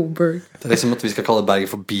 Joe Berg. Det liksom at vi skal kalle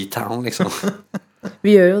Bergen for B-Town, liksom.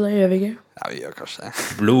 Vi gjør jo det, gjør vi ikke? Ja, vi gjør kanskje det.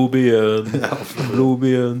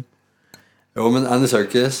 Blodbyen. Jo, men Andy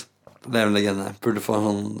Serkis, det en legende. Burde få en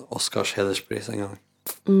sånn Oscars hederspris en gang.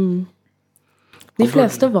 De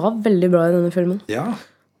fleste var veldig bra i denne filmen. Ja.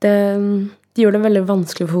 De gjorde det veldig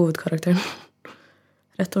vanskelig for hovedkarakteren.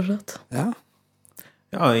 Rett og slett. Ja.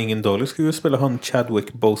 Ja, ingen dårlig skuespiller. Han Chadwick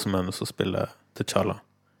Boseman som spiller T'Challa.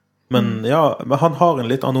 Men men han har en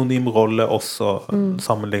litt anonym rolle også,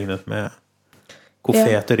 sammenlignet med hvor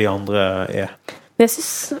fete de andre er. Men jeg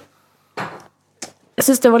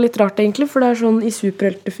synes det var litt rart egentlig, for det sånn, i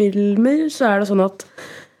superheltefilmer så det sånn at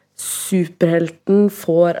superhelten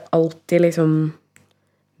får alltid liksom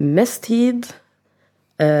mest tid.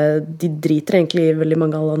 De driter egentlig i veldig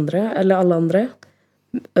mange alle andre.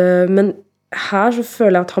 Men her så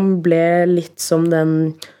føler jeg at han ble litt som den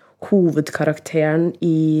hovedkarakteren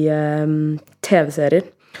i TV-serier,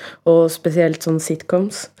 og spesielt sånn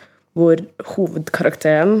sitcoms, hvor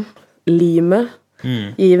hovedkarakteren, limet,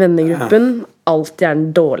 i vennegruppen, alltid den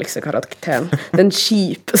dårligste karakteren. Den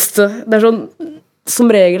kjipeste. Det sånn,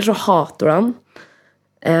 som regel så hater du han.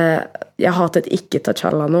 Jeg hatet ikke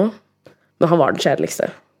T'Challa nå, men han var den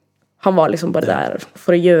kjedeligste. Han var liksom bare der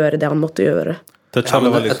for å gjøre det han måtte gjøre. Jeg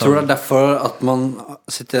tror det derfor at man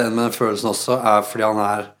sitter igjen med den følelsen også, fordi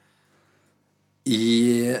han i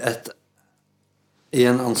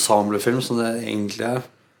en ensemblefilm som det egentlig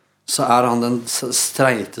så han den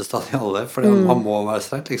streiteste av de alle, fordi han må være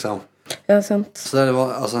streit, liksom. Ja, sant. Så det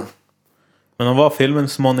var, altså... Men han var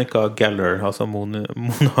filmens Monica Geller, altså Mona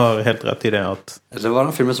har helt rett i det at... Eller var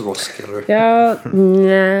han filmens Ross Geller? Ja,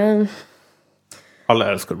 nei... Alle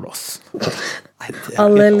elsker Ross.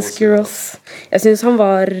 Alle elsker Ross. Jeg synes han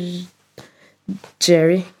var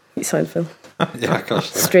Jerry i Seinfeld. Ja,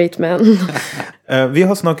 kanskje. Straight man. Vi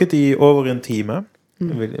har snakket i over en time.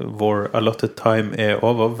 Vår allotted time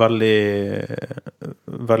over.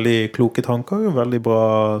 Veldig kloke tanker. Veldig bra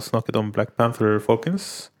snakket om Black Panther, folkens.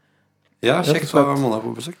 Ja, kjekt å ha Mona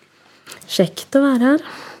på besøk. Kjekt å være her.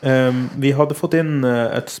 Vi hadde fått inn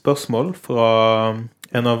et spørsmål fra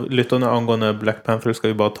en av lytterne angående Black Panther.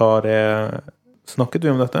 Skal vi bare ta det? Snakket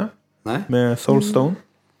vi om dette? Nei. Med Soulstone?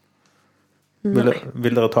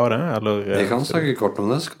 Vil dere ta det? Eller, jeg kan snakke kort om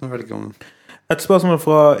det, så kan du velge om... Et spørsmål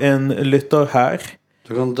fra en lytter her.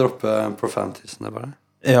 Du kan droppe profanitiesene bare.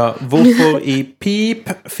 Ja, hvorfor i pip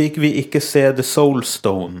fikk vi ikke se The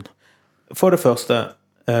Soulstone? For det første,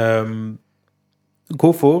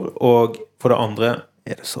 hvorfor, og for det andre,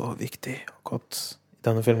 det så viktig akkurat i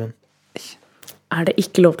denne filmen? Det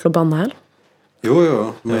ikke lov til å banne her? Jo, du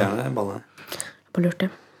må gjerne banne. Jeg bare lurte.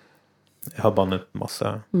 Jeg har bannet masse,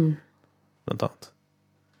 blant annet.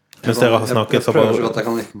 Mens dere har snakket, jeg prøver så godt jeg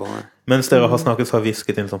kan ikke banne. Mens dere har snakket, så har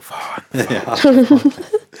visket inn sånn, faen. Ja.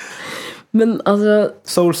 Men altså...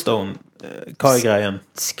 Soulstone, hva greien?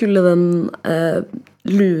 Skulle den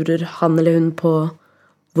lurer han eller hun på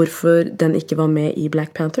hvorfor den ikke var med i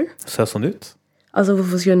Black Panther? Ser sånn ut? Altså,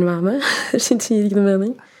 hvorfor skulle den være med? Jeg synes det gir ikke noe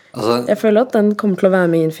mening. Altså, jeg føler at den kommer til å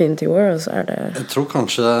være med i Infinity War, og så det... Jeg tror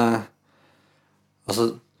kanskje... Altså,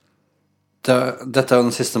 dette jo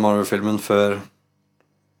den siste Marvel-filmen før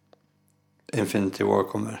Infinity War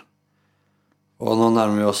kommer. Og nå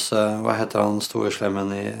nærmer vi oss, hva heter han store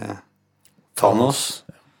slemmen i Thanos,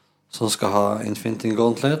 som skal ha Infinity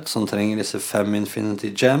Gauntlet, som trenger disse 5 Infinity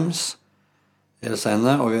Gems i det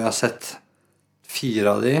senere, og vi har sett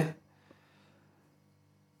 4 av de.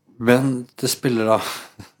 Men det spiller da...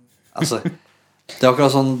 Altså, det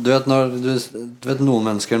akkurat sånn, du vet noen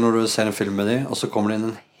mennesker når du ser en film med dem, og så kommer det inn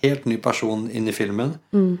en helt ny person inn i filmen,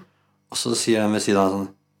 og så sier den ved siden av sånn,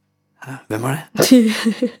 hæ, hvem det?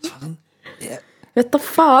 Sånn, vet da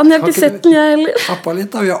faen, jeg har ikke sett den jeg heller. Pappa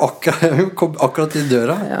litt da, vi kom akkurat i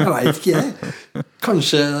døra, jeg vet ikke jeg.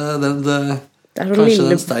 Kanskje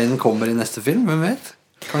den steinen kommer i neste film, hvem vet?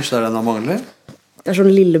 Kanskje det den han mangler? Det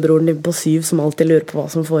sånn lillebroren din på 7 som alltid lurer på hva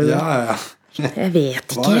som foregår. Ja. Jeg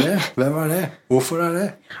vet ikke. Hva det? Hvem det? Hvorfor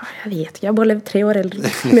det? Ja, jeg vet ikke, jeg har bare levd 3 år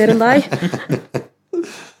eldre, mer enn deg.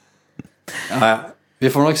 Ja.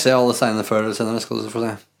 Vi får nok se alle steinene før eller senere, skal du få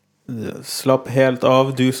se. Slapp helt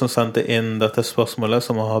av, du som sendte inn dette spørsmålet,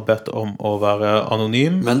 som har bedt om å være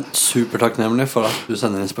anonym. Men supertakknemlig for at du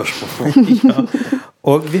sender inn spørsmål. Ja.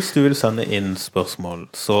 Og hvis du vil sende inn spørsmål,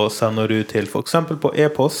 så sender du til for eksempel på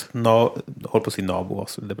e-post, hold på å si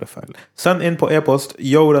nabovarsel, det ble feil. Send inn på e-post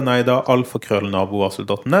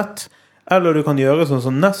yodaneida@nabovarsel.net, eller du kan gjøre sånn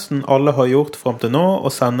som nesten alle har gjort frem til nå,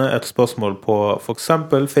 og sende et spørsmål på for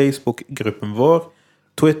eksempel Facebook-gruppen vår,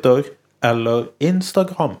 Twitter eller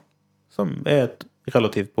Instagram, som et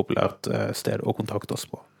relativt populært sted å kontakte oss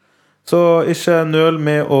på. Så ikke nøl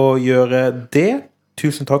med å gjøre det.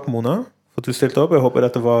 Tusen takk, Mona, for at du stilte opp. Jeg håper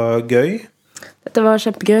dette var gøy. Dette var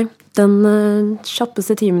kjempegøy. Den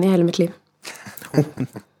kjappeste timen i hele mitt liv.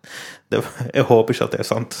 Jeg håper ikke at det er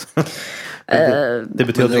sant. Det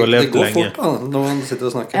betyr at du har levd lenge. Det går fort da, når man sitter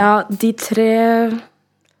og snakker. Ja,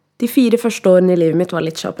 de 4 første årene i livet mitt var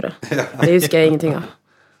litt kjappere. Det husker jeg ingenting av.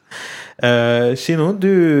 Kino,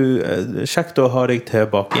 kjekt å ha deg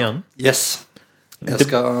tilbake igjen. Yes.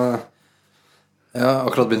 Jeg har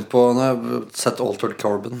akkurat begynt på, nå har jeg sett Altered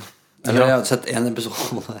Carbon. Eller jeg har sett 1 episode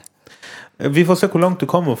om det. Vi får se hvor langt du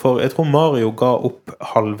kommer, for jeg tror Mario ga opp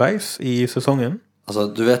halvveis i sesongen. Altså,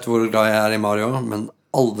 du vet hvor glad jeg er i Mario, men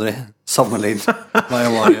aldri sammenlign meg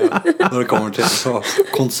og Mario når det kommer til å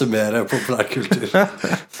konsumere populærkultur.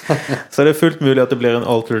 Så det er fullt mulig at det blir en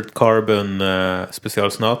Altered Carbon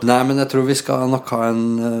spesial snart. Nei, men jeg tror vi skal nok ha en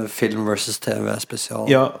film versus TV spesial.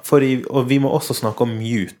 Ja, og vi må også snakke om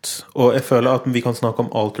Mute. Og jeg føler at vi kan snakke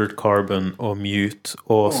om Altered Carbon og Mute,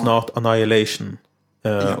 og snart Annihilation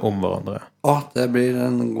om hverandre. Det blir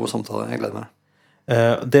en god samtale, jeg gleder meg.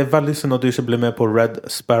 Det er veldig synd at du ikke blir med på Red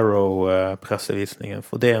Sparrow-pressevisningen,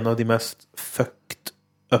 for det er en av de mest fucked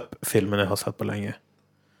up-filmene jeg har sett på lenge.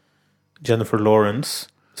 Jennifer Lawrence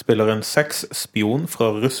spiller en sexspion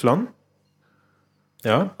fra Russland.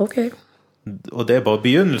 Ja. Ok. Og det er bare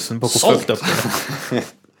begynnelsen på hvor fucked up det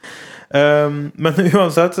er. Men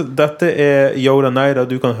uansett, dette er Yoda Neida.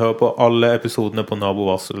 Du kan høre på alle episodene på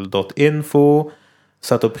nabovarsel.info.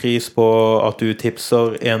 Setter pris på at du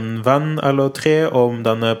tipser en venn eller 3 om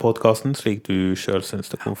denne podcasten, slik du selv synes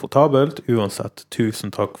det er komfortabelt. Uansett, tusen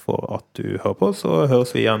takk for at du hører på, så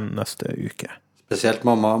høres vi igjen neste uke. Spesielt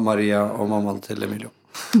mamma, Maria og mammaen til Emilio.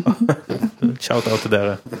 Shout out til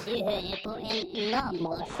dere. Du hører på en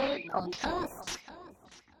nabovarsel podcast.